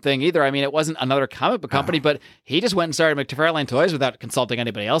his own thing either. I mean, it wasn't another comic book company, but he just went and started McFarlane Toys without consulting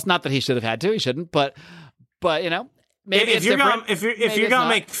anybody else. Not that he should have had to; he shouldn't. But maybe if you're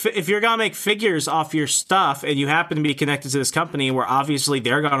gonna make figures off your stuff, and you happen to be connected to this company where obviously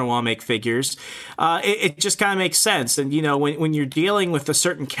they're gonna want to make figures, it just kind of makes sense. And when you're dealing with a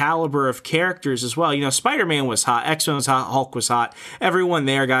certain caliber of characters as well, Spider-Man was hot, X-Men was hot, Hulk was hot. Everyone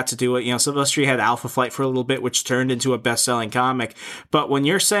there got to do it. Silvestri had Alpha Flight for a little bit, which turned into a best-selling comic. But when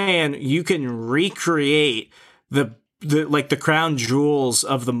you're saying you can recreate the crown jewels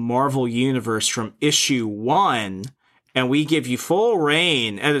of the Marvel universe from issue 1. and we give you full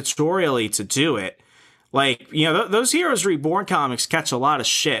reign editorially to do it. Like, those Heroes Reborn comics catch a lot of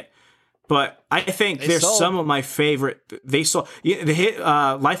shit, but I think they're some of my favorite. They sold. The hit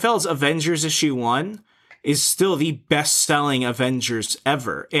Liefeld's Avengers issue 1 is still the best-selling Avengers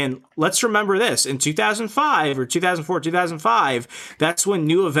ever. And let's remember this, in 2005 or 2004, 2005, that's when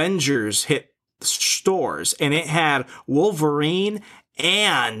New Avengers hit stores, and it had Wolverine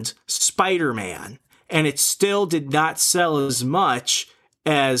and Spider-Man, and it still did not sell as much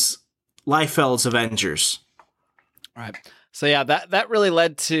as Liefeld's Avengers. All right. So yeah, that really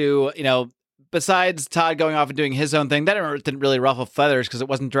led to, besides Todd going off and doing his own thing, that didn't really ruffle feathers because it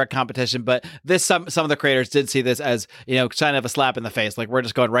wasn't direct competition. But some of the creators did see this as, kind of a slap in the face. Like, we're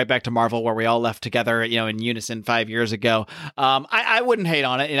just going right back to Marvel where we all left together, in unison 5 years ago. I wouldn't hate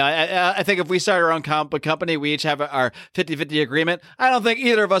on it. I think if we start our own comic book company, we each have our 50-50 agreement. I don't think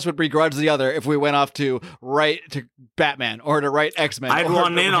either of us would begrudge the other if we went off to write to Batman or to write X-Men. I'd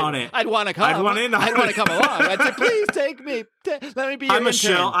want in on it. I'd want to come. I'd want to come along. I'd say, please take me. Let me be your intern. A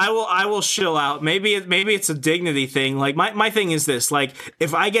shill. I will shill out. Maybe it's a dignity thing. Like, my thing is this. Like,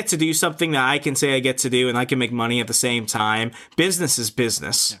 if I get to do something that I can say I get to do and I can make money at the same time, business is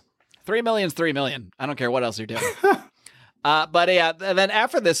business. Yeah. 3 million's 3 million. I don't care what else you're doing. But yeah, and then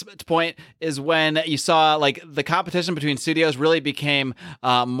after this point is when you saw like the competition between studios really became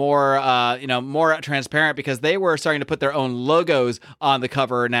more transparent because they were starting to put their own logos on the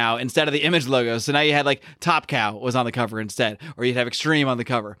cover now instead of the Image logos. So now you had like Top Cow was on the cover instead, or you'd have Extreme on the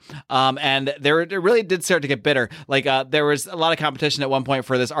cover. And it really did start to get bitter. Like there was a lot of competition at one point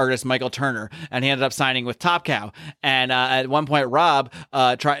for this artist Michael Turner, and he ended up signing with Top Cow. And at one point, Rob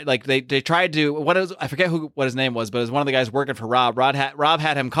tried to I forget what his name was, but it was one of the guys working for Rob. Rob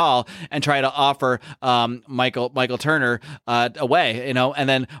had him call and try to offer Michael Turner away, and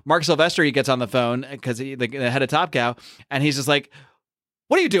then Mark Silvestri gets on the phone because the head of Top Cow, and he's just like,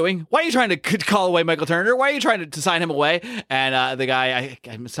 what are you doing? Why are you trying to call away Michael Turner? Why are you trying to sign him away? And the guy,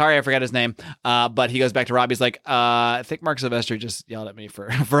 I'm sorry, I forgot his name, but he goes back to Rob. He's like, I think Mark Silvestri just yelled at me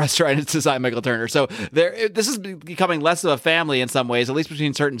for us trying to sign Michael Turner. So this is becoming less of a family in some ways, at least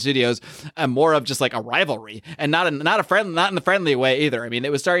between certain studios, and more of just like a rivalry, and not in the friendly way either. I mean,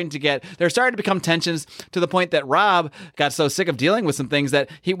 there starting to become tensions to the point that Rob got so sick of dealing with some things that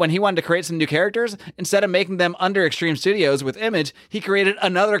when he wanted to create some new characters, instead of making them under Extreme Studios with Image, he created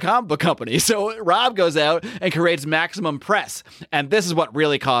another comic book company. So Rob goes out and creates Maximum Press, and this is what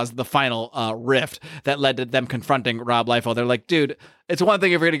really caused the final rift that led to them confronting Rob Liefeld. They're like, dude, it's one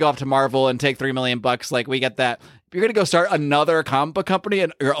thing if you're going to go off to Marvel and take $3 million, like, we get that. If you're going to go start another comic book company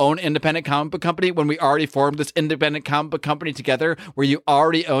and your own independent comic book company when we already formed this independent comic book company together where you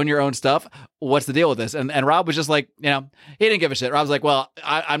already own your own stuff, what's the deal with this? And Rob was just like, he didn't give a shit. Rob was like, well,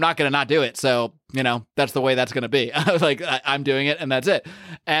 I'm not going to not do it. So, that's the way that's going to be. Like, I'm doing it and that's it.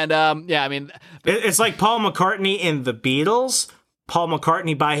 And I mean, it's like Paul McCartney in the Beatles, Paul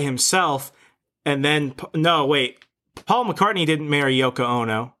McCartney by himself. And then, no, wait, Paul McCartney didn't marry Yoko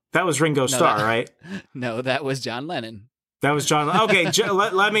Ono. That was Ringo Starr, right? No, that was John Lennon. That was John. Okay,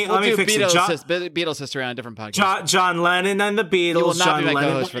 let me fix it. Beatles history on a different podcast. John Lennon and the Beatles. You will not John be my Lennon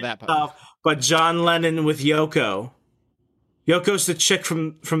co-host for that podcast. But John Lennon with Yoko. Yoko's the chick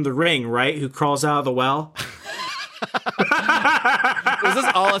from The Ring, right? Who crawls out of the well. Was this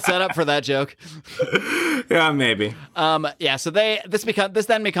all a setup for that joke? Yeah, maybe. So this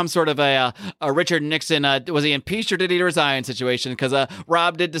then becomes sort of a Richard Nixon, was he impeached or did he resign situation? Because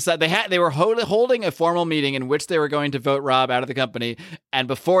Rob did decide they were holding a formal meeting in which they were going to vote Rob out of the company, and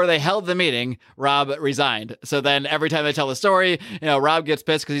before they held the meeting, Rob resigned. So then every time they tell the story, Rob gets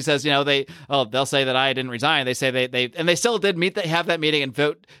pissed because he says, they'll say that I didn't resign. They say they still did have that meeting and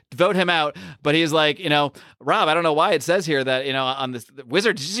vote him out, but he's like, Rob, I don't know why it says here that, on this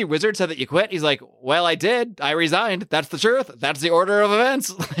Wizard, did you see Wizard said that you quit? He's like, well, I did. I resigned. That's the truth. That's the order of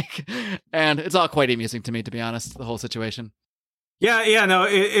events. And it's all quite amusing to me, to be honest, the whole situation. Yeah, no,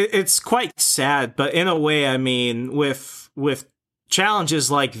 it's quite sad, but in a way, I mean, with challenges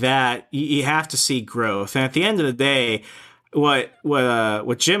like that, you have to see growth. And at the end of the day,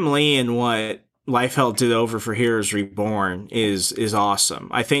 what Jim Lee and what Liefeld did over for Heroes Reborn is awesome.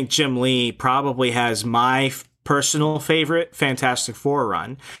 I think Jim Lee probably has my personal favorite Fantastic Four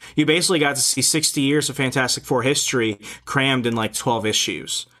run. You basically got to see 60 years of Fantastic Four history crammed in like 12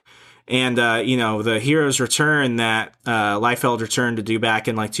 issues. And, the Heroes Return that Liefeld returned to do back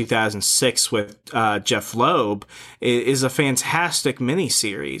in like 2006 with Jeff Loeb is a fantastic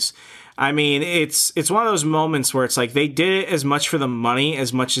miniseries. I mean, it's one of those moments where it's like they did it as much for the money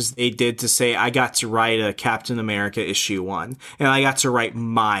as much as they did to say, I got to write a Captain America issue 1 and I got to write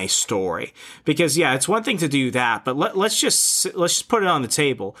my story. Because yeah, it's one thing to do that, but let's just put it on the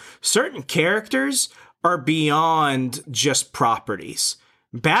table. Certain characters are beyond just properties.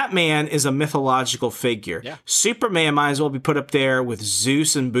 Batman is a mythological figure. Yeah. Superman might as well be put up there with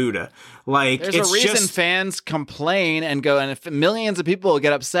Zeus and Buddha. Like, there's it's a reason just fans complain and go, and if millions of people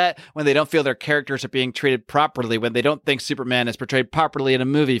get upset when they don't feel their characters are being treated properly, when they don't think Superman is portrayed properly in a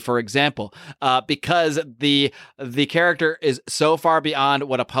movie, for example, because the character is so far beyond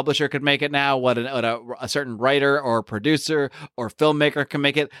what a publisher could make it now, what a certain writer or producer or filmmaker can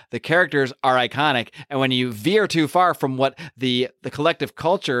make it. The characters are iconic, and when you veer too far from what the collective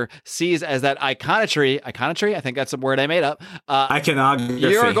culture sees as that iconography, I think that's a word I made up. iconography.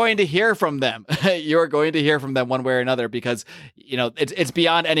 You're going to hear from them. You're going to hear from them one way or another because, you know, it's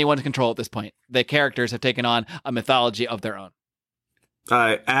beyond anyone's control at this point. The characters have taken on a mythology of their own.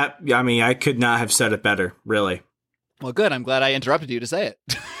 I mean, I could not have said it better, really. Well, good. I'm glad I interrupted you to say it.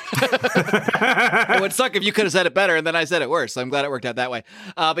 It would suck if you could have said it better and then I said it worse. So I'm glad it worked out that way.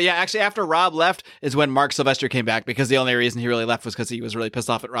 But yeah, actually, after Rob left is when Mark Sylvester came back, because the only reason he really left was because he was really pissed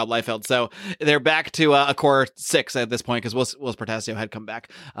off at Rob Liefeld. So they're back to a core 6 at this point, because Will Portasio had come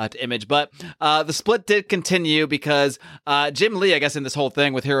back to Image. But the split did continue because Jim Lee, I guess, in this whole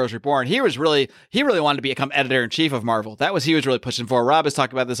thing with Heroes Reborn, he really wanted to become editor-in-chief of Marvel. He was really pushing for. Rob has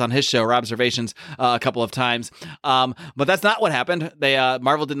talked about this on his show, Robservations, a couple of times. But that's not what happened.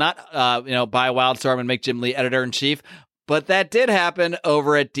 Marvel did not, buy Wildstorm and make Jim Lee editor-in-chief. But that did happen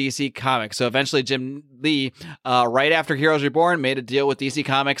over at DC Comics. So eventually Jim Lee, right after Heroes Reborn, made a deal with DC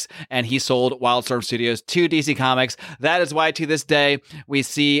Comics, and he sold Wildstorm Studios to DC Comics. That is why, to this day, we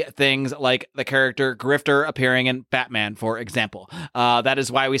see things like the character Grifter appearing in Batman, for example. That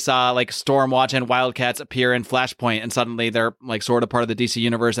is why we saw like Stormwatch and Wildcats appear in Flashpoint, and suddenly they're like sort of part of the DC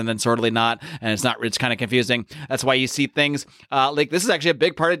universe, and then sort of not, and it's kind of confusing. That's why you see things like this is actually a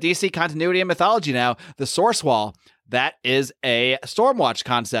big part of DC continuity and mythology now. The Source Wall. That is a Stormwatch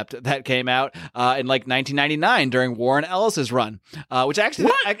concept that came out in like 1999 during Warren Ellis's run, which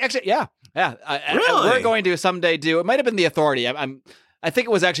actually, yeah. Really? We're going to someday do. It might have been the Authority. I think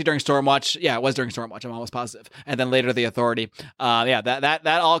it was actually during Stormwatch. Yeah, it was during Stormwatch. I'm almost positive. And then later the Authority.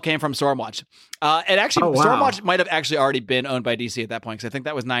 That all came from Stormwatch. Stormwatch might have actually already been owned by DC at that point, because I think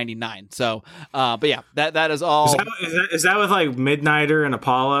that was 99. So, but yeah, that is all. Is that with like Midnighter and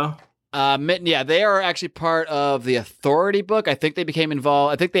Apollo? They are actually part of the Authority book. I think they became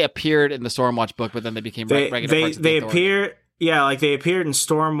involved. I think they appeared in the Stormwatch book, but then they became regular parts of the Authority. They appeared in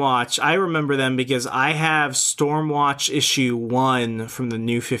Stormwatch. I remember them because I have Stormwatch issue 1 from the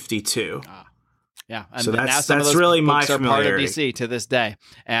New 52. Yeah, and so that's really my familiarity. Are part of DC to this day,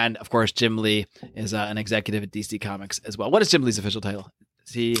 and of course, Jim Lee is an executive at DC Comics as well. What is Jim Lee's official title?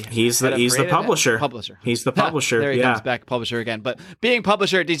 He's the publisher. He's the publisher. There he comes back, publisher again. But being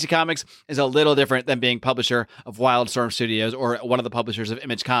publisher at DC Comics is a little different than being publisher of Wildstorm Studios or one of the publishers of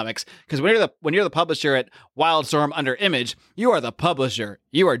Image Comics. Because when you're the publisher at Wildstorm under Image, you are the publisher.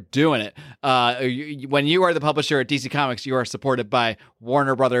 You are doing it. When you are the publisher at DC Comics, you are supported by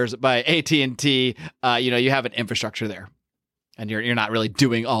Warner Brothers, by AT&T. You have an infrastructure there. And you're not really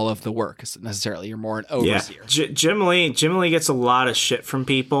doing all of the work necessarily. You're more an overseer. Yeah. Jim Lee gets a lot of shit from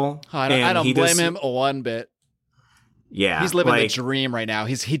people. I don't blame him one bit. Yeah, he's living the dream right now.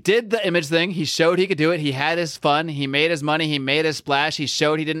 He did the Image thing. He showed he could do it. He had his fun. He made his money. He made his splash. He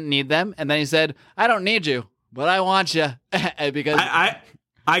showed he didn't need them, and then he said, "I don't need you, but I want you because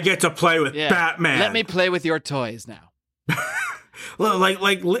I get to play with Batman. Let me play with your toys now." Like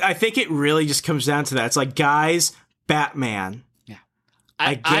I think it really just comes down to that. It's like, guys, Batman. Yeah,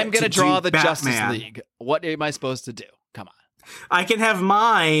 I'm going to draw the Justice League. What am I supposed to do? Come on. I can have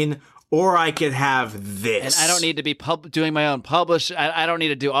mine, or I could have this. And I don't need to be doing my own publish. I don't need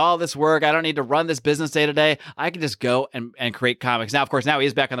to do all this work. I don't need to run this business day to day. I can just go and create comics. Now, of course,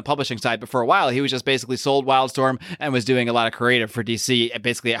 he's back on the publishing side, but for a while, he was just basically sold Wildstorm and was doing a lot of creative for DC,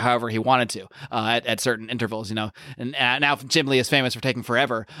 basically however he wanted to at certain intervals, And now Jim Lee is famous for taking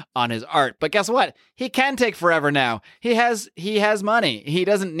forever on his art. But guess what? He can take forever now. He has money. He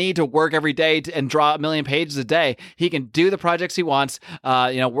doesn't need to work every day and draw 1 million pages a day. He can do the projects he wants,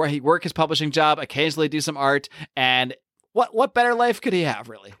 where he work his publishing job, occasionally do some art, and what better life could he have,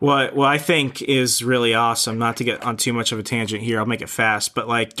 really? What I think is really awesome, not to get on too much of a tangent here, I'll make it fast, but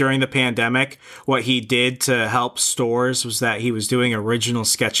like during the pandemic, what he did to help stores was that he was doing original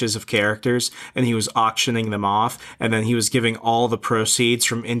sketches of characters and he was auctioning them off, and then he was giving all the proceeds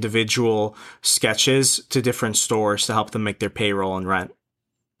from individual sketches to different stores to help them make their payroll and rent.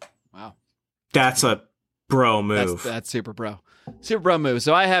 Wow. That's a bro move. That's super bro. Super bro move.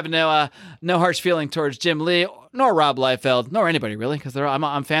 So I have no harsh feeling towards Jim Lee, nor Rob Liefeld, nor anybody really, because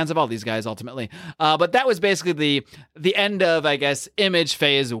I'm fans of all these guys ultimately. But that was basically the end of, I guess, Image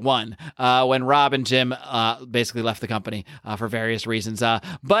Phase 1, when Rob and Jim basically left the company for various reasons.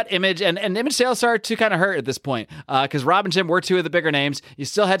 But Image and Image sales started to kind of hurt at this point, because Rob and Jim were two of the bigger names. You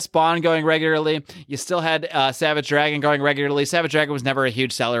still had Spawn going regularly. You still had Savage Dragon going regularly. Savage Dragon was never a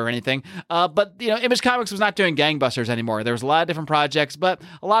huge seller or anything. But Image Comics was not doing gangbusters anymore. There was a lot of different projects, but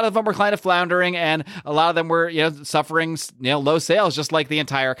a lot of them were kind of floundering, and a lot of them were suffering low sales, just like the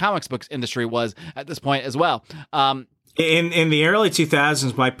entire comics books industry was at this point as well. In the early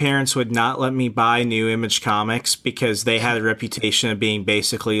 2000s, my parents would not let me buy new Image comics because they had a reputation of being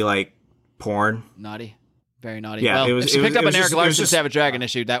basically like porn. Naughty. Very naughty. Yeah, well, if she picked up an Eric Larson Savage Dragon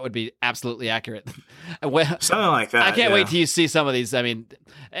issue, that would be absolutely accurate. Something like that. I can't wait till you see some of these. I mean,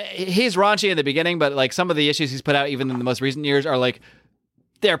 he's raunchy in the beginning, but like some of the issues he's put out, even in the most recent years, are like,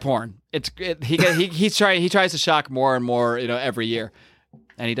 they're porn. He tries to shock more and more, every year,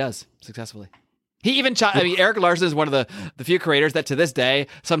 and he does successfully. He even Eric Larson is one of the few creators that to this day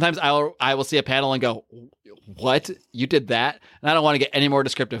sometimes I will see a panel and go, "What? You did that?" And I don't want to get any more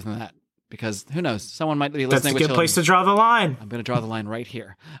descriptive than that, because who knows? Someone might be listening. That's a good place to draw the line. I'm going to draw the line right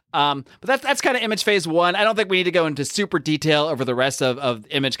here. But that's kind of Image Phase 1. I don't think we need to go into super detail over the rest of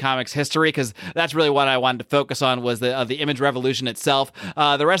Image Comics history, because that's really what I wanted to focus on, was the Image revolution itself.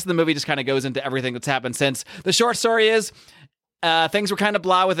 The rest of the movie just kind of goes into everything that's happened since. The short story is things were kind of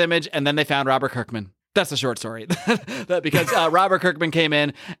blah with Image, and then they found Robert Kirkman. That's the short story. Because Robert Kirkman came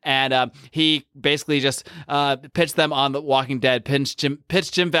in and he basically just pitched them on The Walking Dead, pitched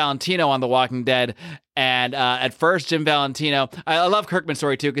Jim Valentino on The Walking Dead. And at first, Jim Valentino, I love Kirkman's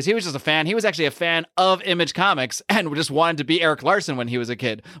story too, because he was just a fan. He was actually a fan of Image Comics and just wanted to be Eric Larson when he was a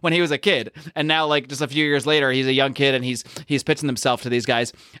kid. And now, like, just a few years later, he's a young kid and he's pitching himself to these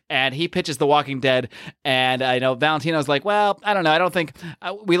guys. And he pitches The Walking Dead. And Valentino's like, well, I don't know. I don't think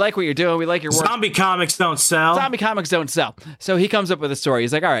we like what you're doing. We like your work. Zombie comics don't sell. So he comes up with a story.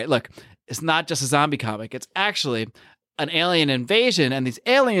 He's like, all right, look, it's not just a zombie comic. It's actually an alien invasion, and these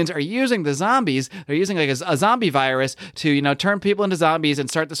aliens are using the zombies. They're using like a zombie virus to, turn people into zombies and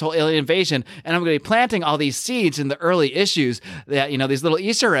start this whole alien invasion. And I'm going to be planting all these seeds in the early issues that, these little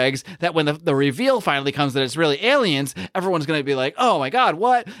Easter eggs, that when the reveal finally comes that it's really aliens, everyone's going to be like, oh my God,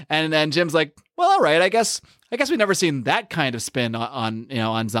 what? And then Jim's like, well, all right, I guess we've never seen that kind of spin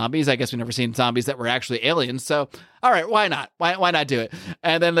on zombies. I guess we've never seen zombies that were actually aliens. So, all right, why not? Why not do it?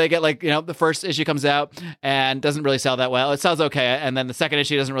 And then they get the first issue comes out and doesn't really sell that well. It sells okay. And then the second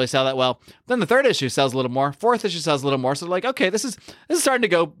issue doesn't really sell that well. Then the third issue sells a little more. Fourth issue sells a little more. So they're like, okay, this is starting to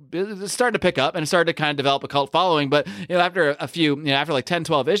go, it's starting to pick up, and it's starting to kind of develop a cult following. But, after a few, after like 10,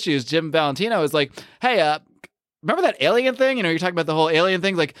 12 issues, Jim Valentino is like, hey, remember that alien thing? You're talking about the whole alien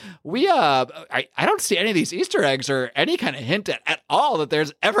thing. Like, I don't see any of these Easter eggs or any kind of hint at all that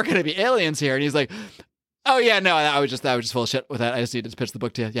there's ever going to be aliens here. And he's like, oh yeah, no, I was just full of shit with that. I just needed to pitch the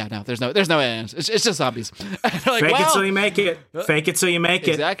book to you. Yeah, no, there's no aliens. It's just zombies. Like, Fake it till you make it. Fake it till you make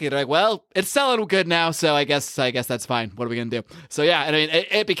it. Exactly. They're like, well, it's selling good now, so I guess that's fine. What are we gonna do? So yeah, I mean,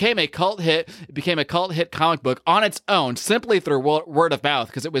 it became a cult hit. It became a cult hit comic book on its own, simply through word of mouth,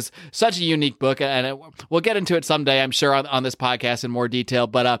 because it was such a unique book, and we'll get into it someday, I'm sure, on this podcast in more detail.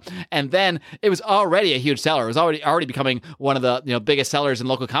 But and then it was already a huge seller. It was already becoming one of the biggest sellers in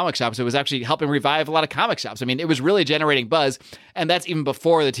local comic shops. It was actually helping revive a lot of comic shops. I mean, it was really generating buzz, and that's even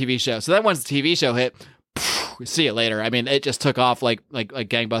before the TV show. So then once the TV show hit, see you later. I mean, it just took off like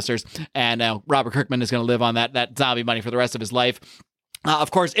gangbusters, and now Robert Kirkman is going to live on that zombie money for the rest of his life.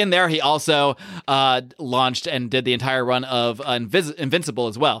 Of course, in there, he also launched and did the entire run of Invincible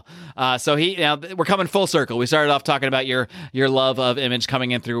as well. So we're coming full circle. We started off talking about your love of Image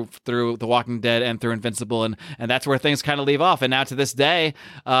coming in through The Walking Dead and through Invincible, and that's where things kind of leave off. And now to this day,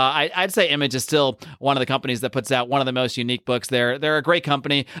 I'd say Image is still one of the companies that puts out one of the most unique books. They're a great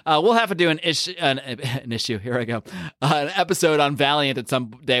company. We'll have to do an issue. Here I go. An episode on Valiant at some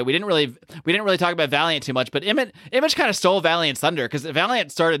day. We didn't really talk about Valiant too much, but Image kind of stole Valiant's thunder, because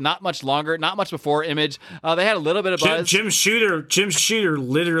Valiant started not much before Image. They had a little bit of buzz. Jim Shooter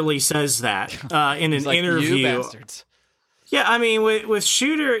literally says that in an interview. You bastards. Yeah, I mean, with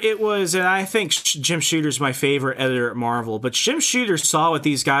Shooter, it was, and I think Jim Shooter's my favorite editor at Marvel, but Jim Shooter saw what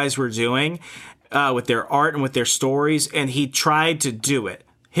these guys were doing with their art and with their stories, and he tried to do it.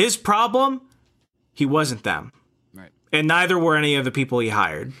 His problem, he wasn't them. Right. And neither were any of the people he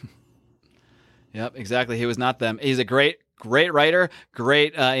hired. Yep, exactly. He was not them. He's a great great writer,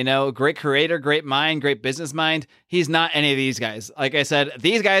 great, great creator, great mind, great business mind. He's not any of these guys. Like I said,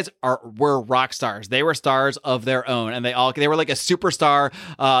 these guys were rock stars. They were stars of their own, and they were like a superstar.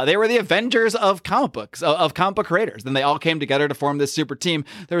 They were the Avengers of comic books, of comic book creators. Then they all came together to form this super team.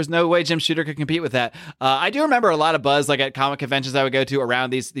 There was no way Jim Shooter could compete with that. I do remember a lot of buzz, like at comic conventions I would go to around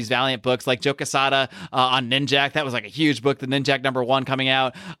these Valiant books, like Joe Quesada on Ninjak. That was like a huge book, the Ninjak #1 coming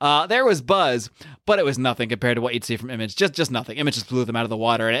out. There was buzz, but it was nothing compared to what you'd see from Image. Just nothing. Image just blew them out of the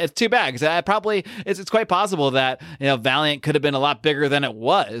water, and it's too bad because it's quite possible that Valiant could have been a lot bigger than it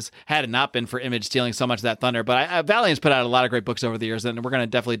was had it not been for Image stealing so much of that thunder. But Valiant's put out a lot of great books over the years, and we're going to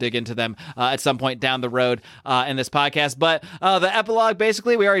definitely dig into them at some point down the road in this podcast. But the epilogue,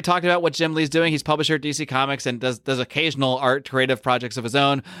 basically, we already talked about what Jim Lee's doing. He's publisher at DC Comics and does occasional art creative projects of his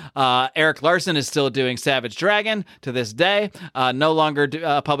own. Eric Larson is still doing Savage Dragon to this day. No longer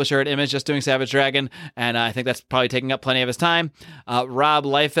publisher at Image, just doing Savage Dragon, and I think that's probably taking up plenty of his time. Rob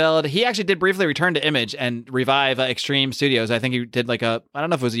Liefeld, he actually did briefly return to Image and revive Extreme Studios. I think he did I don't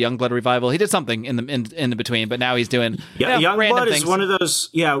know if it was a Youngblood revival. He did something in the between, but now he's doing Youngblood is things. one of those.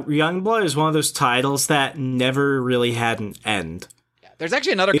 Yeah, Youngblood is one of those titles that never really had an end. There's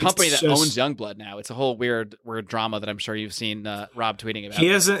actually another company that owns Youngblood now. It's a whole weird drama that I'm sure you've seen Rob tweeting about. He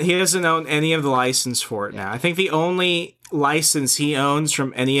doesn't own any of the license for it now. I think the only license he owns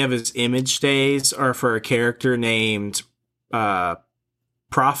from any of his Image days are for a character named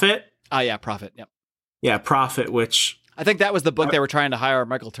Prophet. Yeah, Prophet. Yep. Yeah, Prophet, which I think that was the book they were trying to hire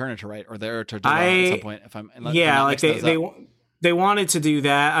Michael Turner to write, or to do at some point. They wanted to do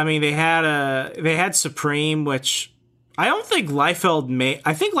that. I mean, they had Supreme, which I don't think Liefeld made.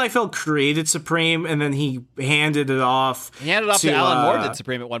 I think Liefeld created Supreme, and then he handed it off. He handed it off to Alan Moore. Did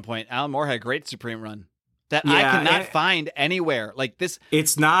Supreme at one point. Alan Moore had a great Supreme run that I cannot find anywhere. Like this,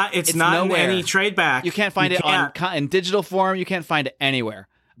 it's not in any trade back. You can't find it in digital form. You can't find it anywhere.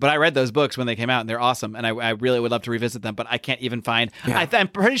 But I read those books when they came out, and they're awesome, and I really would love to revisit them, but I can't even find... Yeah. I'm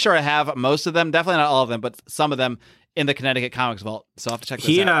pretty sure I have most of them, definitely not all of them, but some of them in the Connecticut Comics Vault, so I'll have to check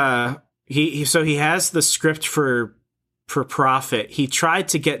this out. He has the script for Prophet. He tried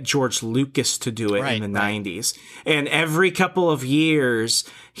to get George Lucas to do it in the 90s, and every couple of years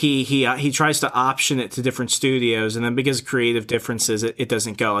he tries to option it to different studios, and then because of creative differences it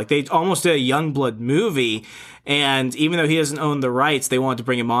doesn't go. Like they almost did a Youngblood movie, and even though he doesn't own the rights, they wanted to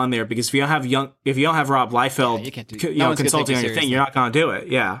bring him on there because if you don't have Rob Liefeld consulting on your thing, you're not going to do it.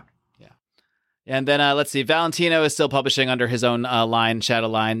 And then let's see, Valentino is still publishing under his own line, Shadow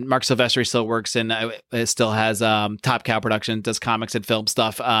Line. Mark Silvestri still works and still has Top Cow Production, does comics and film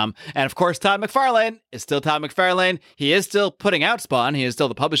stuff. And of course, Todd McFarlane is still Todd McFarlane. He is still putting out Spawn. He is still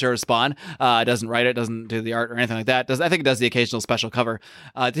the publisher of Spawn. Doesn't write it, doesn't do the art or anything like that. I think he does the occasional special cover.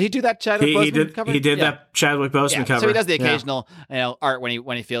 Did he do that Chadwick Boseman cover? He did that Chadwick Boseman cover. So he does the occasional art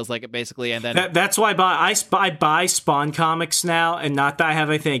when he feels like it, basically. And then that's why I buy Spawn comics now, and not that I have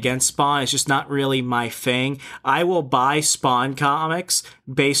anything against Spawn. It's just not really my thing. I will buy Spawn comics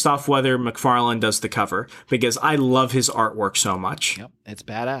based off whether McFarlane does the cover because I love his artwork so much. Yep, it's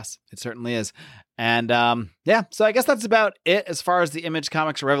badass. It certainly is. And so I guess that's about it as far as the Image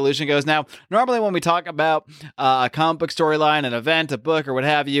Comics Revolution goes. Now, normally when we talk about a comic book storyline, an event, a book, or what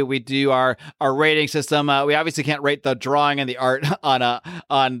have you, we do our rating system. We obviously can't rate the drawing and the art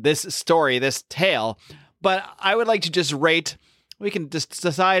on this story, this tale, but I would like to just rate. We can just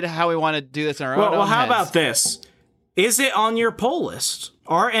decide how we want to do this in our own. Well, how heads. about this? Is it on your poll list?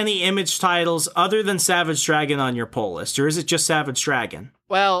 Are any Image titles other than Savage Dragon on your poll list, or is it just Savage Dragon?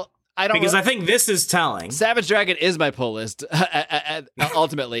 Well, I don't because I think this is telling. Savage Dragon is my poll list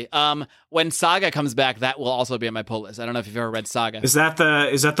ultimately. When Saga comes back, that will also be on my poll list. I don't know if you've ever read Saga. Is that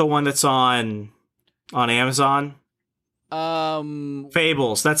the one that's on Amazon?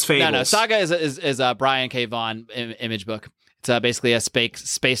 Fables. That's Fables. No. Saga is a Brian K. Vaughan Image book. It's basically a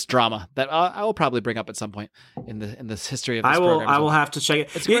space drama that I will probably bring up at some point in this history of this program. I will have to check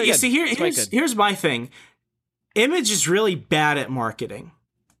it. You see, here's my thing. Image is really bad at marketing.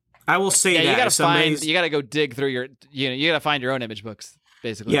 I will say that. You got to go dig through you got to find your own Image books,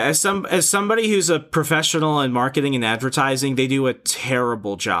 basically. Yeah, as somebody who's a professional in marketing and advertising, they do a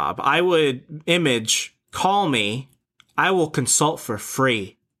terrible job. Image, call me. I will consult for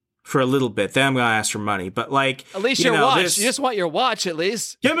free. For a little bit, then I'm gonna ask for money. But at least your watch. You just want your watch, at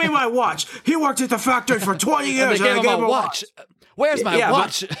least. Give me my watch. He worked at the factory for 20 years. And they gave him a watch. Where's my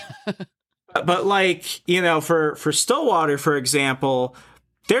watch? But for Stillwater, for example,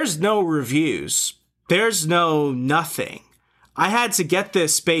 there's no reviews. There's no nothing. I had to get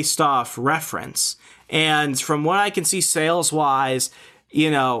this based off reference, and from what I can see sales wise,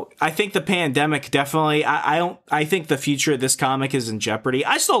 I think the pandemic definitely, I think the future of this comic is in jeopardy.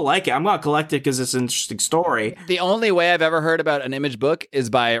 I still like it. I'm going to collect it because it's an interesting story. The only way I've ever heard about an Image book is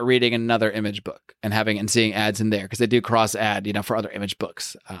by reading another Image book and seeing ads in there, because they do cross ad, for other Image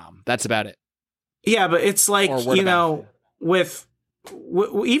books. That's about it. Yeah, but it's like, even with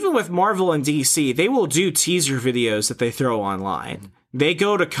Marvel and DC, they will do teaser videos that they throw online. They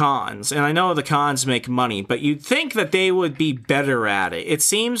go to cons, and I know the cons make money, but you'd think that they would be better at it. It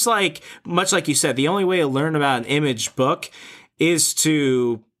seems like, much like you said, the only way to learn about an Image book is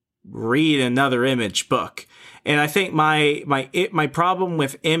to read another Image book. And I think my problem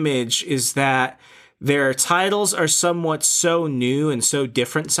with Image is that their titles are somewhat so new and so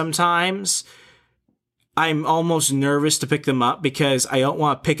different sometimes. I'm almost nervous to pick them up because I don't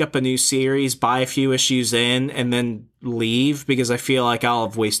want to pick up a new series, buy a few issues in, and then leave because I feel like I'll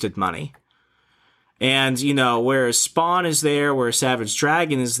have wasted money. And, whereas Spawn is there, where Savage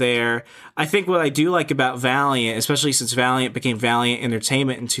Dragon is there, I think what I do like about Valiant, especially since Valiant became Valiant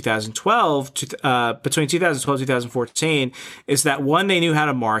Entertainment in 2012, between 2012 and 2014, is that one, they knew how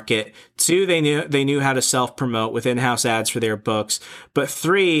to market, two, they knew how to self-promote with in-house ads for their books, but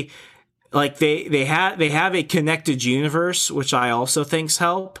three, like they have a connected universe, which I also think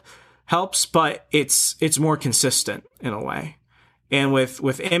helps, but it's more consistent in a way. And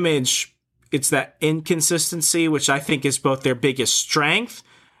with Image, it's that inconsistency, which I think is both their biggest strength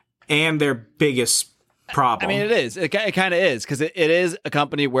and their biggest problem. I mean, it is. It kind of is, because it is a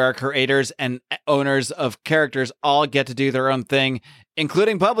company where creators and owners of characters all get to do their own thing,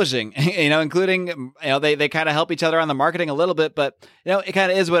 including publishing, including, they kind of help each other on the marketing a little bit, but, it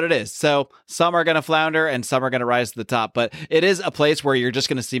kind of is what it is. So some are going to flounder and some are going to rise to the top, but it is a place where you're just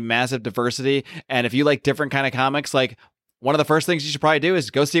going to see massive diversity. And if you like different kind of comics, like, one of the first things you should probably do is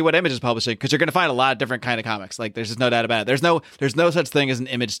go see what Image is publishing, because you're going to find a lot of different kind of comics. Like, there's just no doubt about it. There's no such thing as an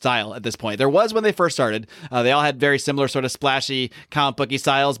Image style at this point. There was when they first started. They all had very similar sort of splashy comic booky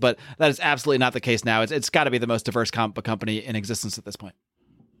styles, but that is absolutely not the case now. It's got to be the most diverse comic book company in existence at this point.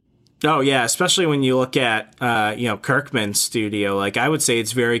 Oh yeah, especially when you look at Kirkman's studio. Like, I would say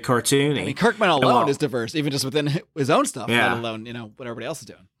it's very cartoony. I mean, Kirkman alone is diverse, even just within his own stuff, yeah. Let alone what everybody else is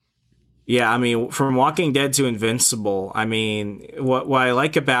doing. Yeah, I mean, from Walking Dead to Invincible, I mean, what I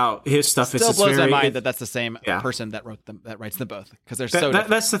like about his stuff is still it's blows very, my mind that that's the same person that writes them both, because they're so different.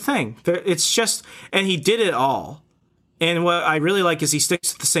 That's the thing. It's just, and he did it all. And what I really like is he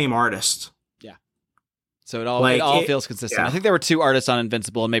sticks with the same artist. Yeah. So it all feels consistent. Yeah. I think there were 2 artists on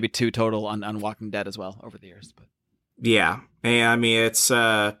Invincible and maybe 2 total on Walking Dead as well over the years. But yeah, and I mean, it's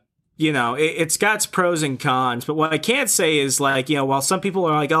it's got its pros and cons, but what I can't say is, like, while some people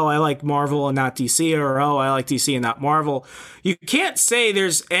are like, oh, I like Marvel and not DC, or oh, I like DC and not Marvel, you can't say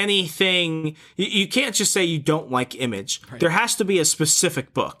there's anything, you can't just say you don't like Image. Right. There has to be a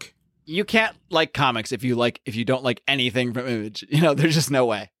specific book. You can't like comics if you don't like anything from Image. There's just no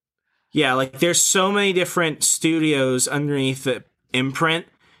way. Yeah, like, there's so many different studios underneath the imprint.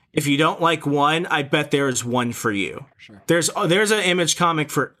 If you don't like one, I bet there's one for you. Sure. There's an Image comic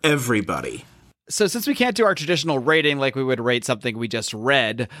for everybody. So since we can't do our traditional rating like we would rate something we just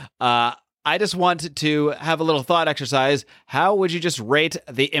read, I just wanted to have a little thought exercise. How would you just rate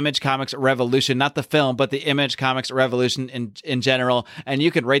the Image Comics revolution? Not the film, but the Image Comics revolution in general. And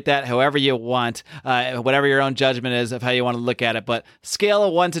you can rate that however you want, whatever your own judgment is of how you want to look at it. But scale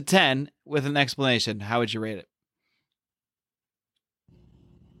of 1 to 10 with an explanation. How would you rate it?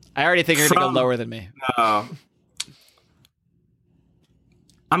 I already think you're going to go lower than me. I'm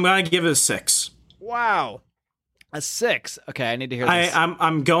going to give it a 6. Wow. A 6. Okay, I need to hear this.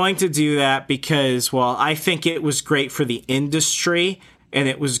 I'm going to do that because, well, I think it was great for the industry, and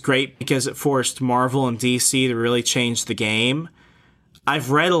it was great because it forced Marvel and DC to really change the game.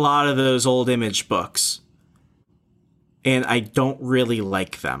 I've read a lot of those old Image books, and I don't really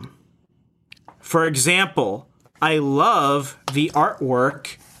like them. For example, I love the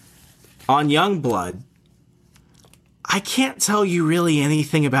artwork on Youngblood. I can't tell you really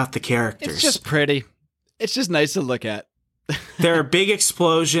anything about the characters. It's just pretty. It's just nice to look at. There are big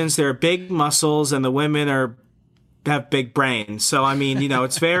explosions, there are big muscles, and the women have big brains. So I mean,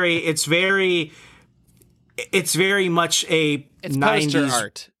 it's very much a it's 90s poster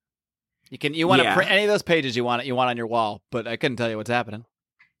art. You want to print any of those pages you want on your wall, but I couldn't tell you what's happening.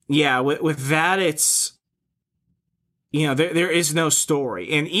 Yeah, with that, it's there is no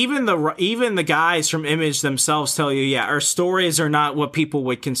story, and even the guys from Image themselves tell you, our stories are not what people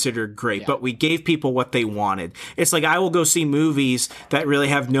would consider great, but we gave people what they wanted. It's like I will go see movies that really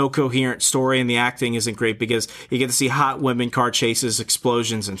have no coherent story, and the acting isn't great because you get to see hot women, car chases,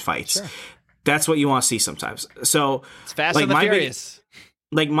 explosions, and fights. Sure. That's what you want to see sometimes. So it's Fast and the Furious.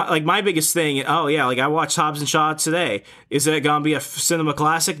 my biggest thing. Oh yeah, like I watched Hobbs and Shaw today. Is it gonna be a cinema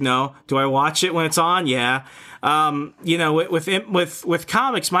classic? No. Do I watch it when it's on? Yeah. With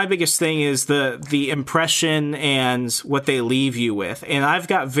comics, my biggest thing is the impression and what they leave you with, and I've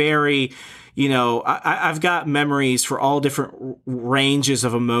got I've got memories for all different ranges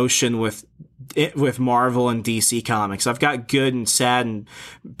of emotion with Marvel and DC comics. I've got good and sad and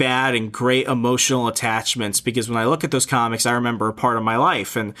bad and great emotional attachments because when I look at those comics, I remember a part of my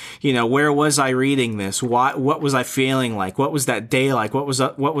life and, where was I reading this? What was I feeling like? What was that day like?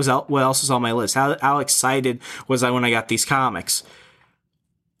 What else is on my list? How excited was I when I got these comics?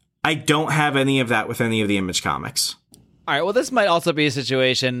 I don't have any of that with any of the Image comics. All right, well, this might also be a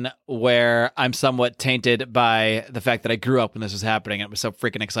situation where I'm somewhat tainted by the fact that I grew up when this was happening and it was so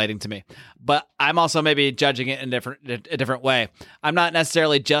freaking exciting to me. But I'm also maybe judging it in a different way. I'm not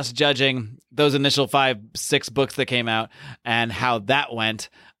necessarily just judging those initial 5-6 books that came out and how that went.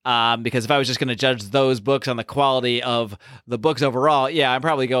 Because if I was just going to judge those books on the quality of the books overall, yeah, I'm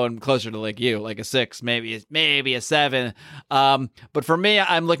probably going closer to like you, like a 6, maybe a 7. But for me,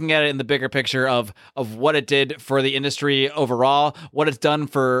 I'm looking at it in the bigger picture of what it did for the industry overall, what it's done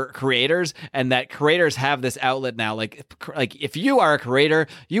for creators, and that creators have this outlet now. Like if you are a creator,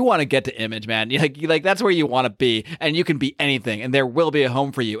 you want to get to Image, man. Like that's where you want to be, and you can be anything, and there will be a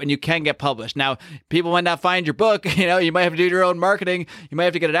home for you, and you can get published. Now, people might not find your book. You might have to do your own marketing. You might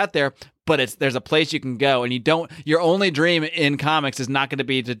have to get it out there, but there's a place you can go, and your only dream in comics is not going to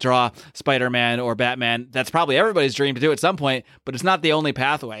be to draw Spider-Man or Batman. That's probably everybody's dream to do at some point, but it's not the only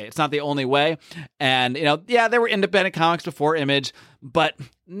pathway. It's not the only way. And, yeah, there were independent comics before Image, but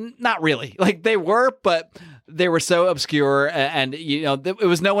not really. Like they were, but they were so obscure, and it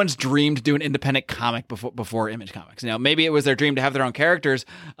was no one's dream to do an independent comic before Image Comics. Maybe it was their dream to have their own characters,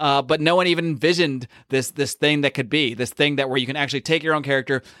 but no one even envisioned this thing that could be this thing where you can actually take your own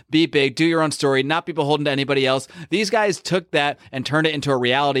character, be big, do your own story, not be beholden to anybody else. These guys took that and turned it into a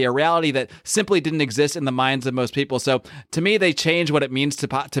reality that simply didn't exist in the minds of most people. So to me, they changed what it means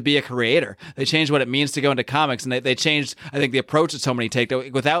to be a creator. They changed what it means to go into comics, and they changed, I think, the approach that so many take.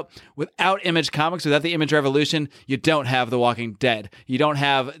 Without Image Comics, without the Image Revolution, you don't have The Walking Dead. You don't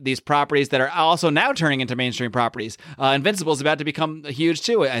have these properties that are also now turning into mainstream properties. Invincible is about to become huge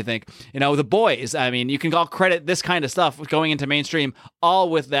too, I think. The Boys. I mean, you can all credit this kind of stuff going into mainstream, all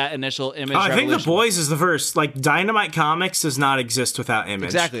with that initial Image Revolution. I think The Boys is the first. Like, Dynamite Comics does not exist without Image.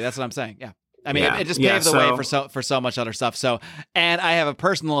 Exactly, that's what I'm saying, yeah. I mean, it just paved the way for so much other stuff. So, and I have a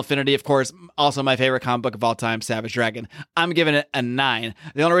personal affinity, of course, also my favorite comic book of all time, Savage Dragon. I'm giving it a 9.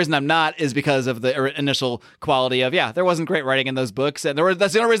 The only reason I'm not is because of the initial quality of, there wasn't great writing in those books. And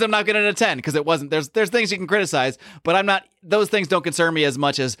that's the only reason I'm not giving it a 10, because it wasn't. There's things you can criticize, but I'm not. Those things don't concern me as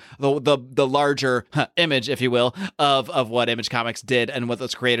much as the larger image, if you will, of what Image Comics did and what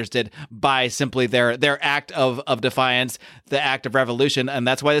those creators did by simply their act of defiance, the act of revolution. And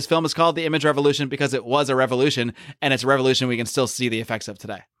that's why this film is called The Image Revolution, because it was a revolution, and it's a revolution we can still see the effects of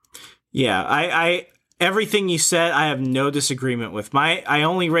today. Yeah, I everything you said, I have no disagreement with. I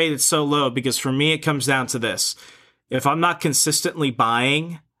only rate it so low because for me, it comes down to this. If I'm not consistently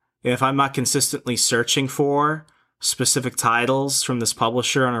buying, if I'm not consistently searching for specific titles from this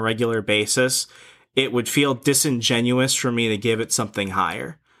publisher on a regular basis, it would feel disingenuous for me to give it something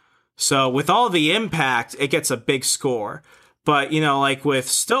higher. So with all the impact, it gets a big score. But, like with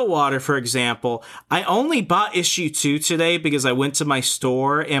Stillwater, for example, I only bought issue 2 today because I went to my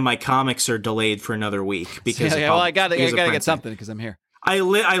store and my comics are delayed for another week. Because I gotta get something because I'm here. I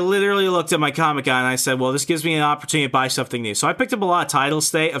literally looked at my comic guy and I said, well, this gives me an opportunity to buy something new. So I picked up a lot of titles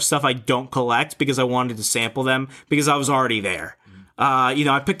today of stuff I don't collect because I wanted to sample them because I was already there.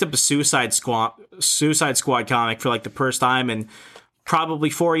 I picked up a Suicide Squad comic for like the first time in probably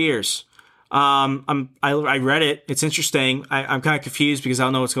 4 years. I read it. It's interesting. I'm kind of confused because I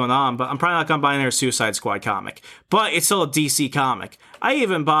don't know what's going on, but I'm probably not going to buy another Suicide Squad comic. But it's still a DC comic. I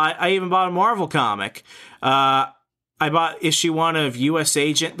even bought a Marvel comic. I bought issue 1 of U.S.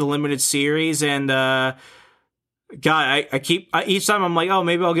 Agent, the limited series, and God, each time I'm like, oh,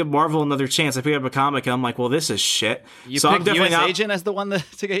 maybe I'll give Marvel another chance. I pick up a comic and I'm like, well, this is shit. You picked U.S. Agent as the one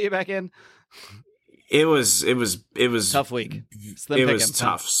to get you back in? It was tough week. It was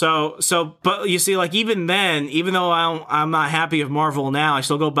tough. So, but you see, like even then, even though I'm not happy with Marvel now, I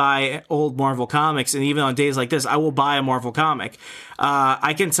still go buy old Marvel comics, and even on days like this, I will buy a Marvel comic.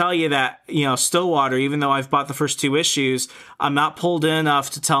 I can tell you that Stillwater, even though I've bought the first 2 issues, I'm not pulled in enough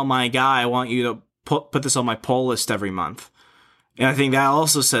to tell my guy I want you to put this on my pull list every month, and I think that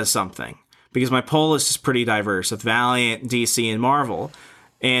also says something because my pull list is pretty diverse with Valiant, DC, and Marvel.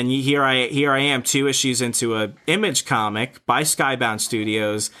 And here I am 2 issues into a Image comic by Skybound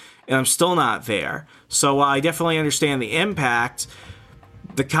Studios, and I'm still not there. So while I definitely understand the impact,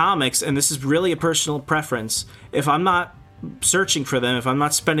 the comics, and this is really a personal preference, if I'm not searching for them, if I'm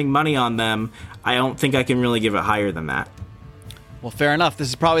not spending money on them, I don't think I can really give it higher than that. Well, fair enough. This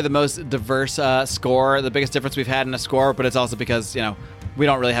is probably the most diverse score, the biggest difference we've had in a score, but it's also because, we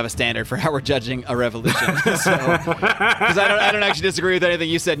don't really have a standard for how we're judging a Revolution. Because I don't actually disagree with anything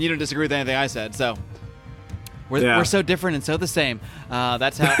you said, and you don't disagree with anything I said. So we're so different and so the same.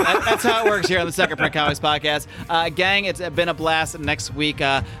 That's how it works here on the Second Print Comics podcast. Gang, it's been a blast. Next week,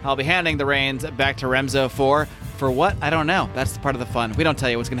 I'll be handing the reins back to Remzo for what? I don't know. That's part of the fun. We don't tell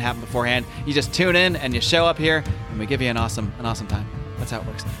you what's going to happen beforehand. You just tune in and you show up here, and we give you an awesome time. That's how it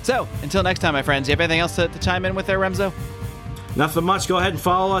works. So until next time, my friends, you have anything else to chime in with there, Remzo? Nothing much. Go ahead and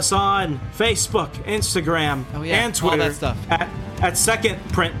follow us on Facebook, Instagram, and Twitter. All that stuff. At Second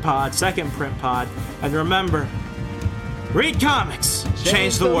Print Pod. And remember, read comics.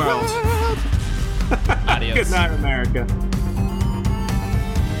 Change the world. Adios. Good night, America.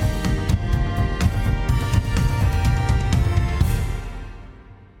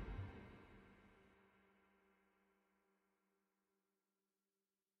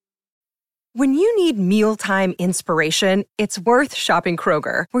 When you need mealtime inspiration, it's worth shopping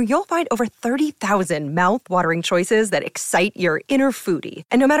Kroger, where you'll find over 30,000 mouth-watering choices that excite your inner foodie.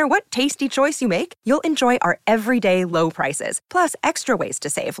 And no matter what tasty choice you make, you'll enjoy our everyday low prices, plus extra ways to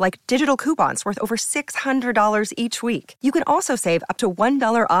save, like digital coupons worth over $600 each week. You can also save up to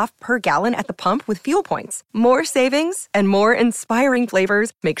 $1 off per gallon at the pump with fuel points. More savings and more inspiring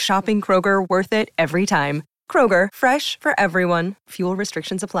flavors make shopping Kroger worth it every time. Kroger, fresh for everyone. Fuel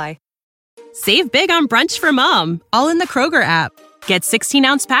restrictions apply. Save big on brunch for mom, all in the Kroger app. Get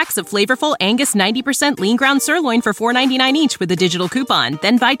 16-ounce packs of flavorful Angus 90% lean ground sirloin for $4.99 each with a digital coupon.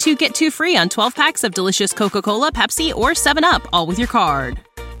 Then buy 2, get 2 free on 12 packs of delicious Coca-Cola, Pepsi, or 7-Up, all with your card.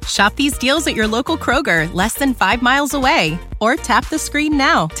 Shop these deals at your local Kroger, less than 5 miles away. Or tap the screen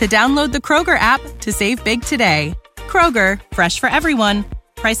now to download the Kroger app to save big today. Kroger, fresh for everyone.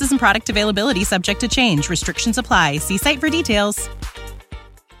 Prices and product availability subject to change. Restrictions apply. See site for details.